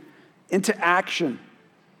into action.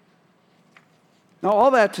 Now,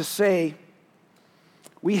 all that to say,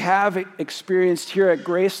 we have experienced here at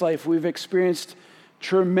Grace Life, we've experienced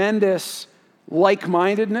tremendous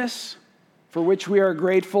like-mindedness, for which we are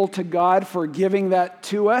grateful to God for giving that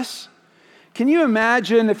to us. Can you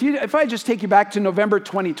imagine, if I just take you back to November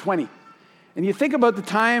 2020, and you think about the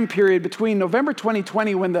time period between November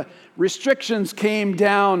 2020 when the restrictions came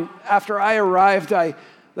down after I arrived,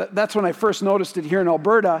 that's when I first noticed it here in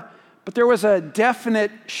Alberta, but there was a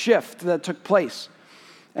definite shift that took place.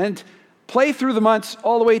 And play through the months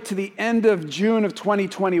all the way to the end of June of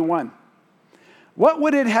 2021. What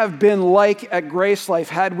would it have been like at Grace Life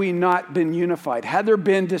had we not been unified, had there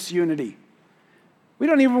been disunity? We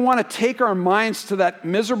don't even want to take our minds to that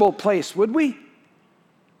miserable place, would we?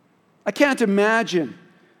 I can't imagine,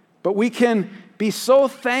 but we can be so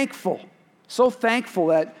thankful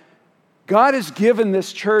that God has given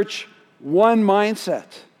this church one mindset.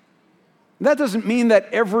 And that doesn't mean that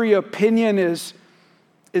every opinion is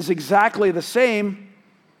exactly the same,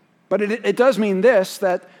 but it does mean this,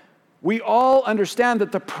 that we all understand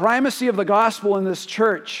that the primacy of the gospel in this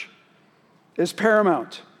church is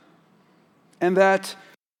paramount, and that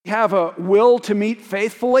we have a will to meet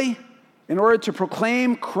faithfully in order to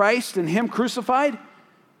proclaim Christ and Him crucified,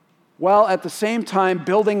 while at the same time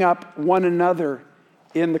building up one another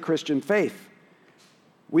in the Christian faith.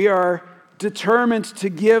 We are determined to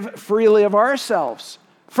give freely of ourselves,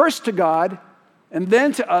 first to God, and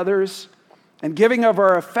then to others, and giving of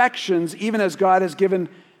our affections, even as God has given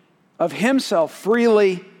of Himself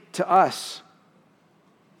freely to us.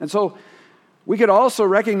 And so we could also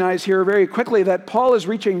recognize here very quickly that Paul is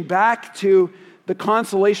reaching back to the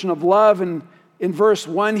consolation of love, and in verse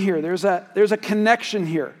 1 here, there's a connection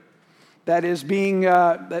here that is being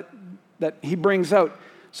that he brings out.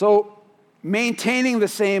 So maintaining the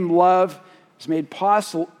same love is made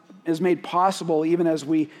possible even as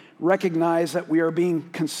we recognize that we are being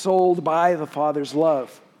consoled by the Father's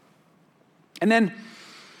love. And then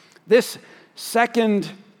this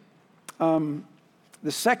second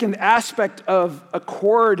aspect of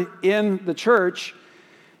accord in the church,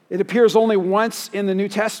 it appears only once in the New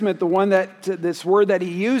Testament, this word that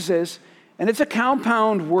he uses, and it's a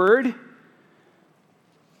compound word,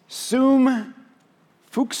 sum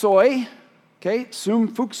fuxoi,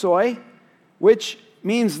 which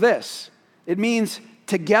means this. It means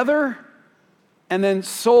together and then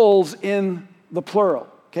souls in the plural,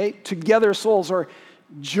 okay? Together souls, or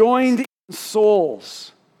joined in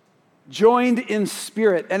souls, joined in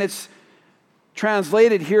spirit. And it's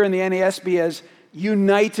translated here in the NASB as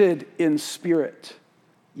united in spirit.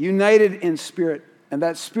 United in spirit, and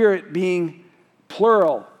that spirit being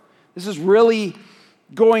plural. This is really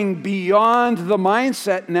going beyond the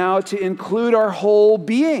mindset now to include our whole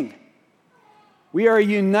being. We are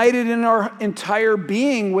united in our entire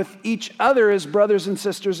being with each other as brothers and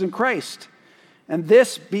sisters in Christ. And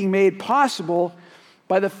this being made possible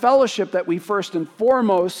by the fellowship that we first and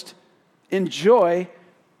foremost enjoy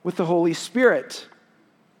with the Holy Spirit.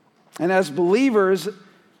 And as believers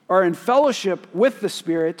are in fellowship with the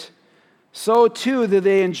Spirit, so too do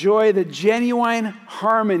they enjoy the genuine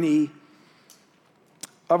harmony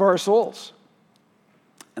of our souls.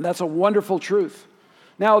 And that's a wonderful truth.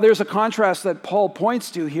 Now, there's a contrast that Paul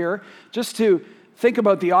points to here. Just to think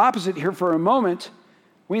about the opposite here for a moment,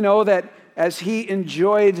 we know that as he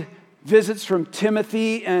enjoyed visits from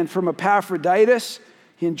Timothy and from Epaphroditus,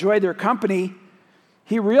 he enjoyed their company,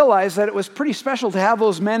 he realized that it was pretty special to have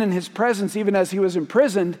those men in his presence even as he was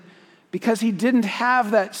imprisoned, because he didn't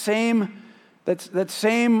have that same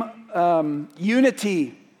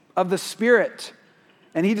unity of the Spirit.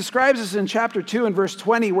 And he describes this in chapter 2 and verse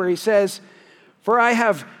 20, where he says, "For I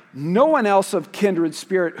have no one else of kindred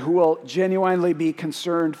spirit who will genuinely be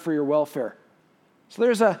concerned for your welfare." So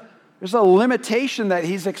there's a limitation that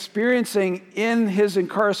he's experiencing in his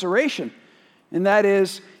incarceration. And that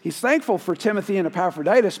is, he's thankful for Timothy and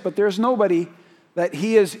Epaphroditus, but there's nobody that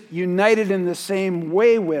he is united in the same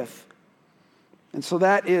way with. And so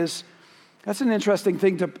that is That's an interesting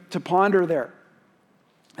thing to ponder there,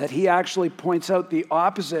 that he actually points out the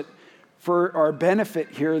opposite for our benefit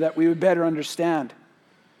here, that we would better understand.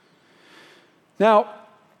 Now,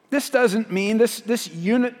 this doesn't mean, this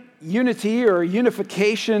unity or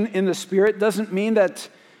unification in the Spirit doesn't mean that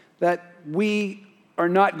we are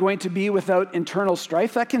not going to be without internal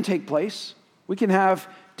strife. That can take place. We can have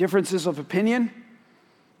differences of opinion.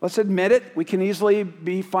 Let's admit it. We can easily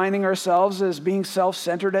be finding ourselves as being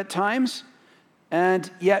self-centered at times, and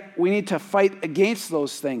yet we need to fight against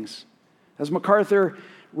those things. As MacArthur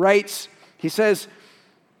writes, he says,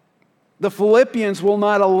 the Philippians will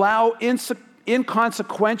not allow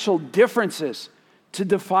inconsequential differences to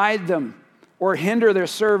divide them or hinder their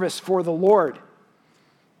service for the Lord.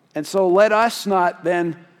 And so let us not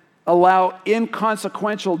then allow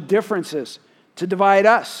inconsequential differences to divide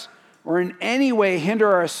us or in any way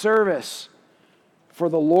hinder our service for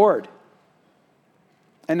the Lord.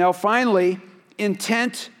 And now finally,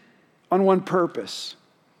 intent on one purpose.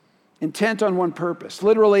 Intent on one purpose.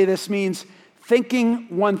 Literally, this means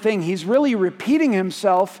thinking one thing. He's really repeating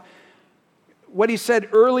himself, what he said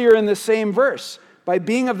earlier in the same verse. By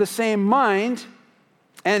being of the same mind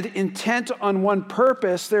and intent on one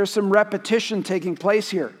purpose, there's some repetition taking place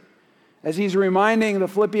here, as he's reminding the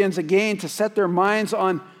Philippians again to set their minds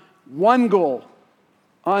on one goal,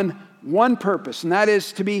 on one purpose, and that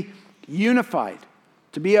is to be unified,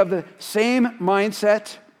 to be of the same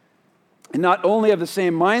mindset, and not only of the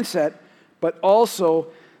same mindset, but also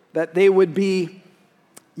that they would be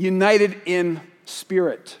united in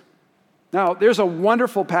spirit. Now, there's a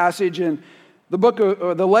wonderful passage in the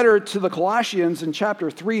the letter to the Colossians in chapter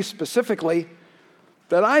 3 specifically,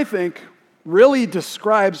 that I think really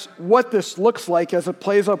describes what this looks like as it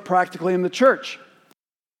plays out practically in the church.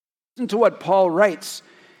 Listen to what Paul writes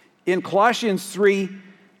in Colossians 3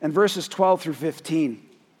 and verses 12 through 15.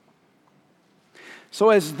 So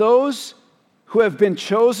as those who have been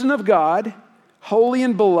chosen of God, holy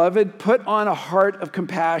and beloved, put on a heart of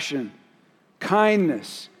compassion,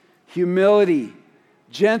 kindness, humility,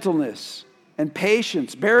 gentleness, and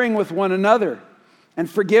patience, bearing with one another and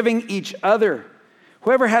forgiving each other.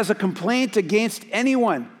 Whoever has a complaint against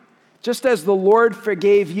anyone, just as the Lord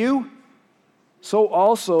forgave you, so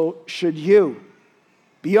also should you.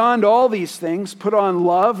 Beyond all these things, put on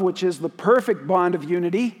love, which is the perfect bond of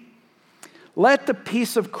unity. Let the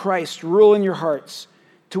peace of Christ rule in your hearts,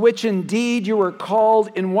 to which indeed you were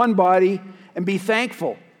called in one body, and be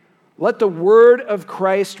thankful. Let the word of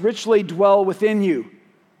Christ richly dwell within you,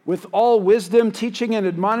 with all wisdom, teaching and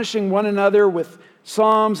admonishing one another with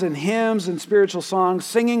psalms and hymns and spiritual songs,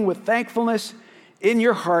 singing with thankfulness in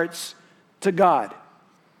your hearts to God.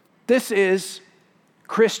 This is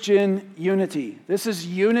Christian unity. This is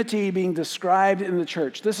unity being described in the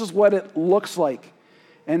church. This is what it looks like.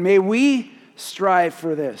 And may we strive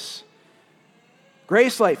for this.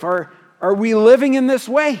 Grace Life, are we living in this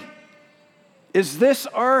way? Is this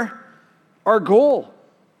our goal?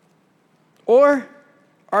 Or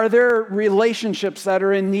are there relationships that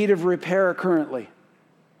are in need of repair currently?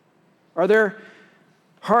 Are there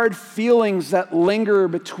hard feelings that linger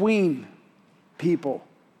between people?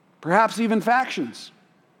 Perhaps even factions?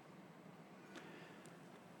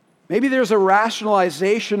 Maybe there's a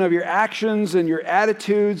rationalization of your actions and your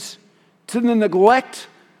attitudes to the neglect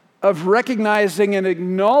of recognizing and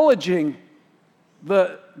acknowledging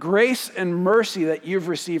the grace and mercy that you've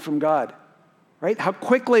received from God, right? How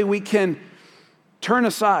quickly we can turn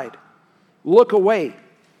aside, look away,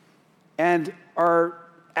 and our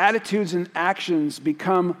attitudes and actions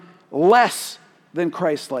become less than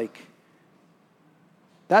Christ-like.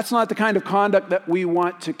 That's not the kind of conduct that we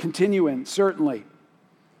want to continue in, certainly.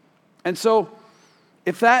 And so,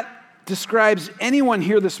 if that describes anyone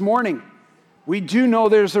here this morning, we do know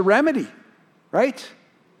there's a remedy, right?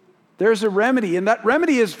 There's a remedy, and that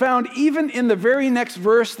remedy is found even in the very next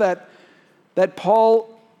verse that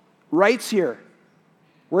Paul writes here,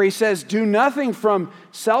 where he says, do nothing from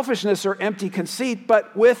selfishness or empty conceit,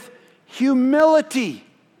 but with humility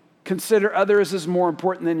consider others as more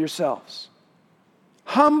important than yourselves.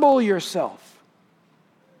 Humble yourself.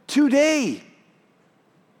 Today,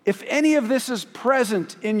 if any of this is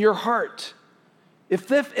present in your heart,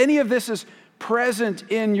 if any of this is present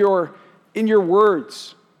in your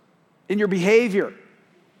words, in your behavior,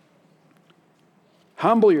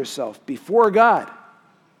 humble yourself before God.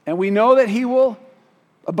 And we know that He will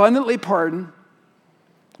abundantly pardon.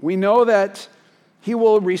 We know that He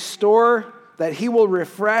will restore, that He will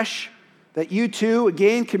refresh, that you too,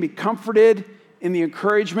 again, can be comforted in the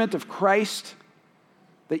encouragement of Christ,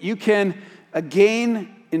 that you can,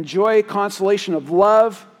 again, enjoy consolation of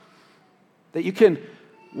love, that you can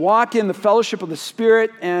walk in the fellowship of the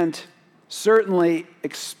Spirit and certainly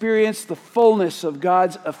experience the fullness of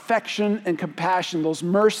God's affection and compassion. Those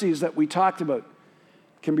mercies that we talked about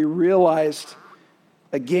can be realized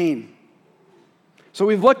again. So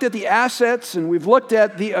we've looked at the assets and we've looked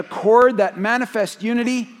at the accord that manifests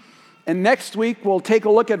unity. And next week we'll take a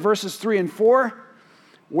look at verses 3 and 4,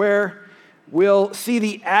 where we'll see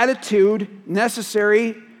the attitude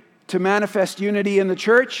necessary to manifest unity in the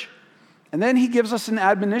church. And then he gives us an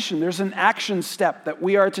admonition. There's an action step that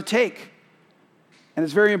we are to take. And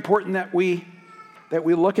it's very important that we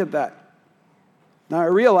look at that. Now, I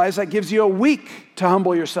realize that gives you a week to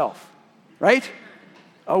humble yourself, right?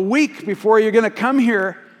 A week before you're going to come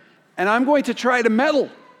here, and I'm going to try to meddle.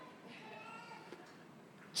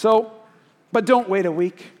 So, but don't wait a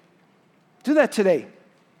week. Do that today.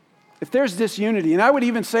 If there's disunity, and I would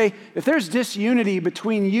even say, if there's disunity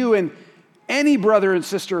between you and any brother and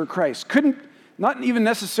sister of Christ, not even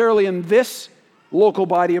necessarily in this local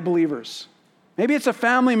body of believers. Maybe it's a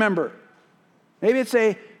family member. Maybe it's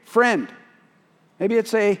a friend. Maybe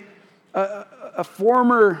it's a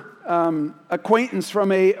former acquaintance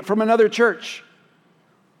from another church.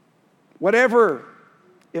 Whatever,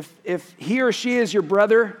 if he or she is your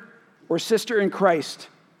brother or sister in Christ,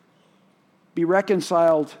 be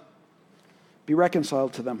reconciled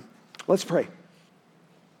to them. Let's pray.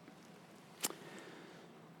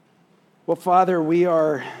 Well, Father, we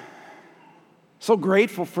are so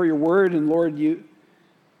grateful for your word, and Lord,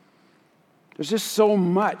 there's just so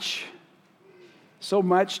much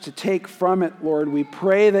to take from it, Lord. We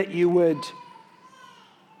pray that you would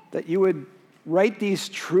write these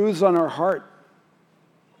truths on our heart.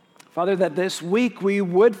 Father, that this week we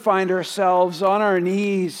would find ourselves on our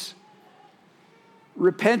knees,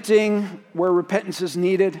 repenting where repentance is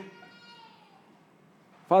needed.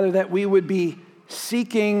 Father, that we would be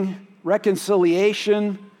seeking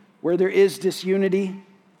reconciliation where there is disunity,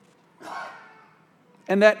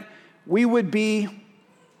 and that we would be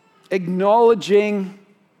acknowledging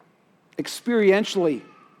experientially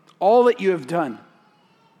all that you have done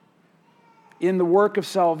in the work of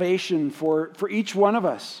salvation for each one of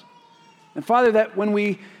us. And Father, that when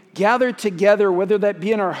we gather together, whether that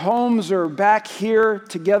be in our homes or back here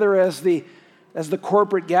together as the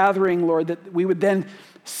corporate gathering, Lord, that we would then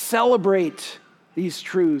celebrate these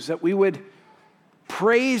truths, that we would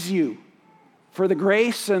praise you for the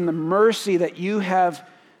grace and the mercy that you have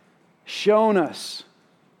shown us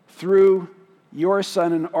through your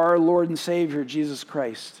Son and our Lord and Savior, Jesus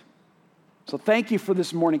Christ. So thank you for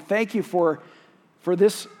this morning. Thank you for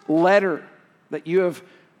this letter that you have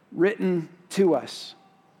written to us.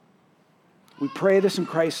 We pray this in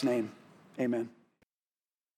Christ's name. Amen.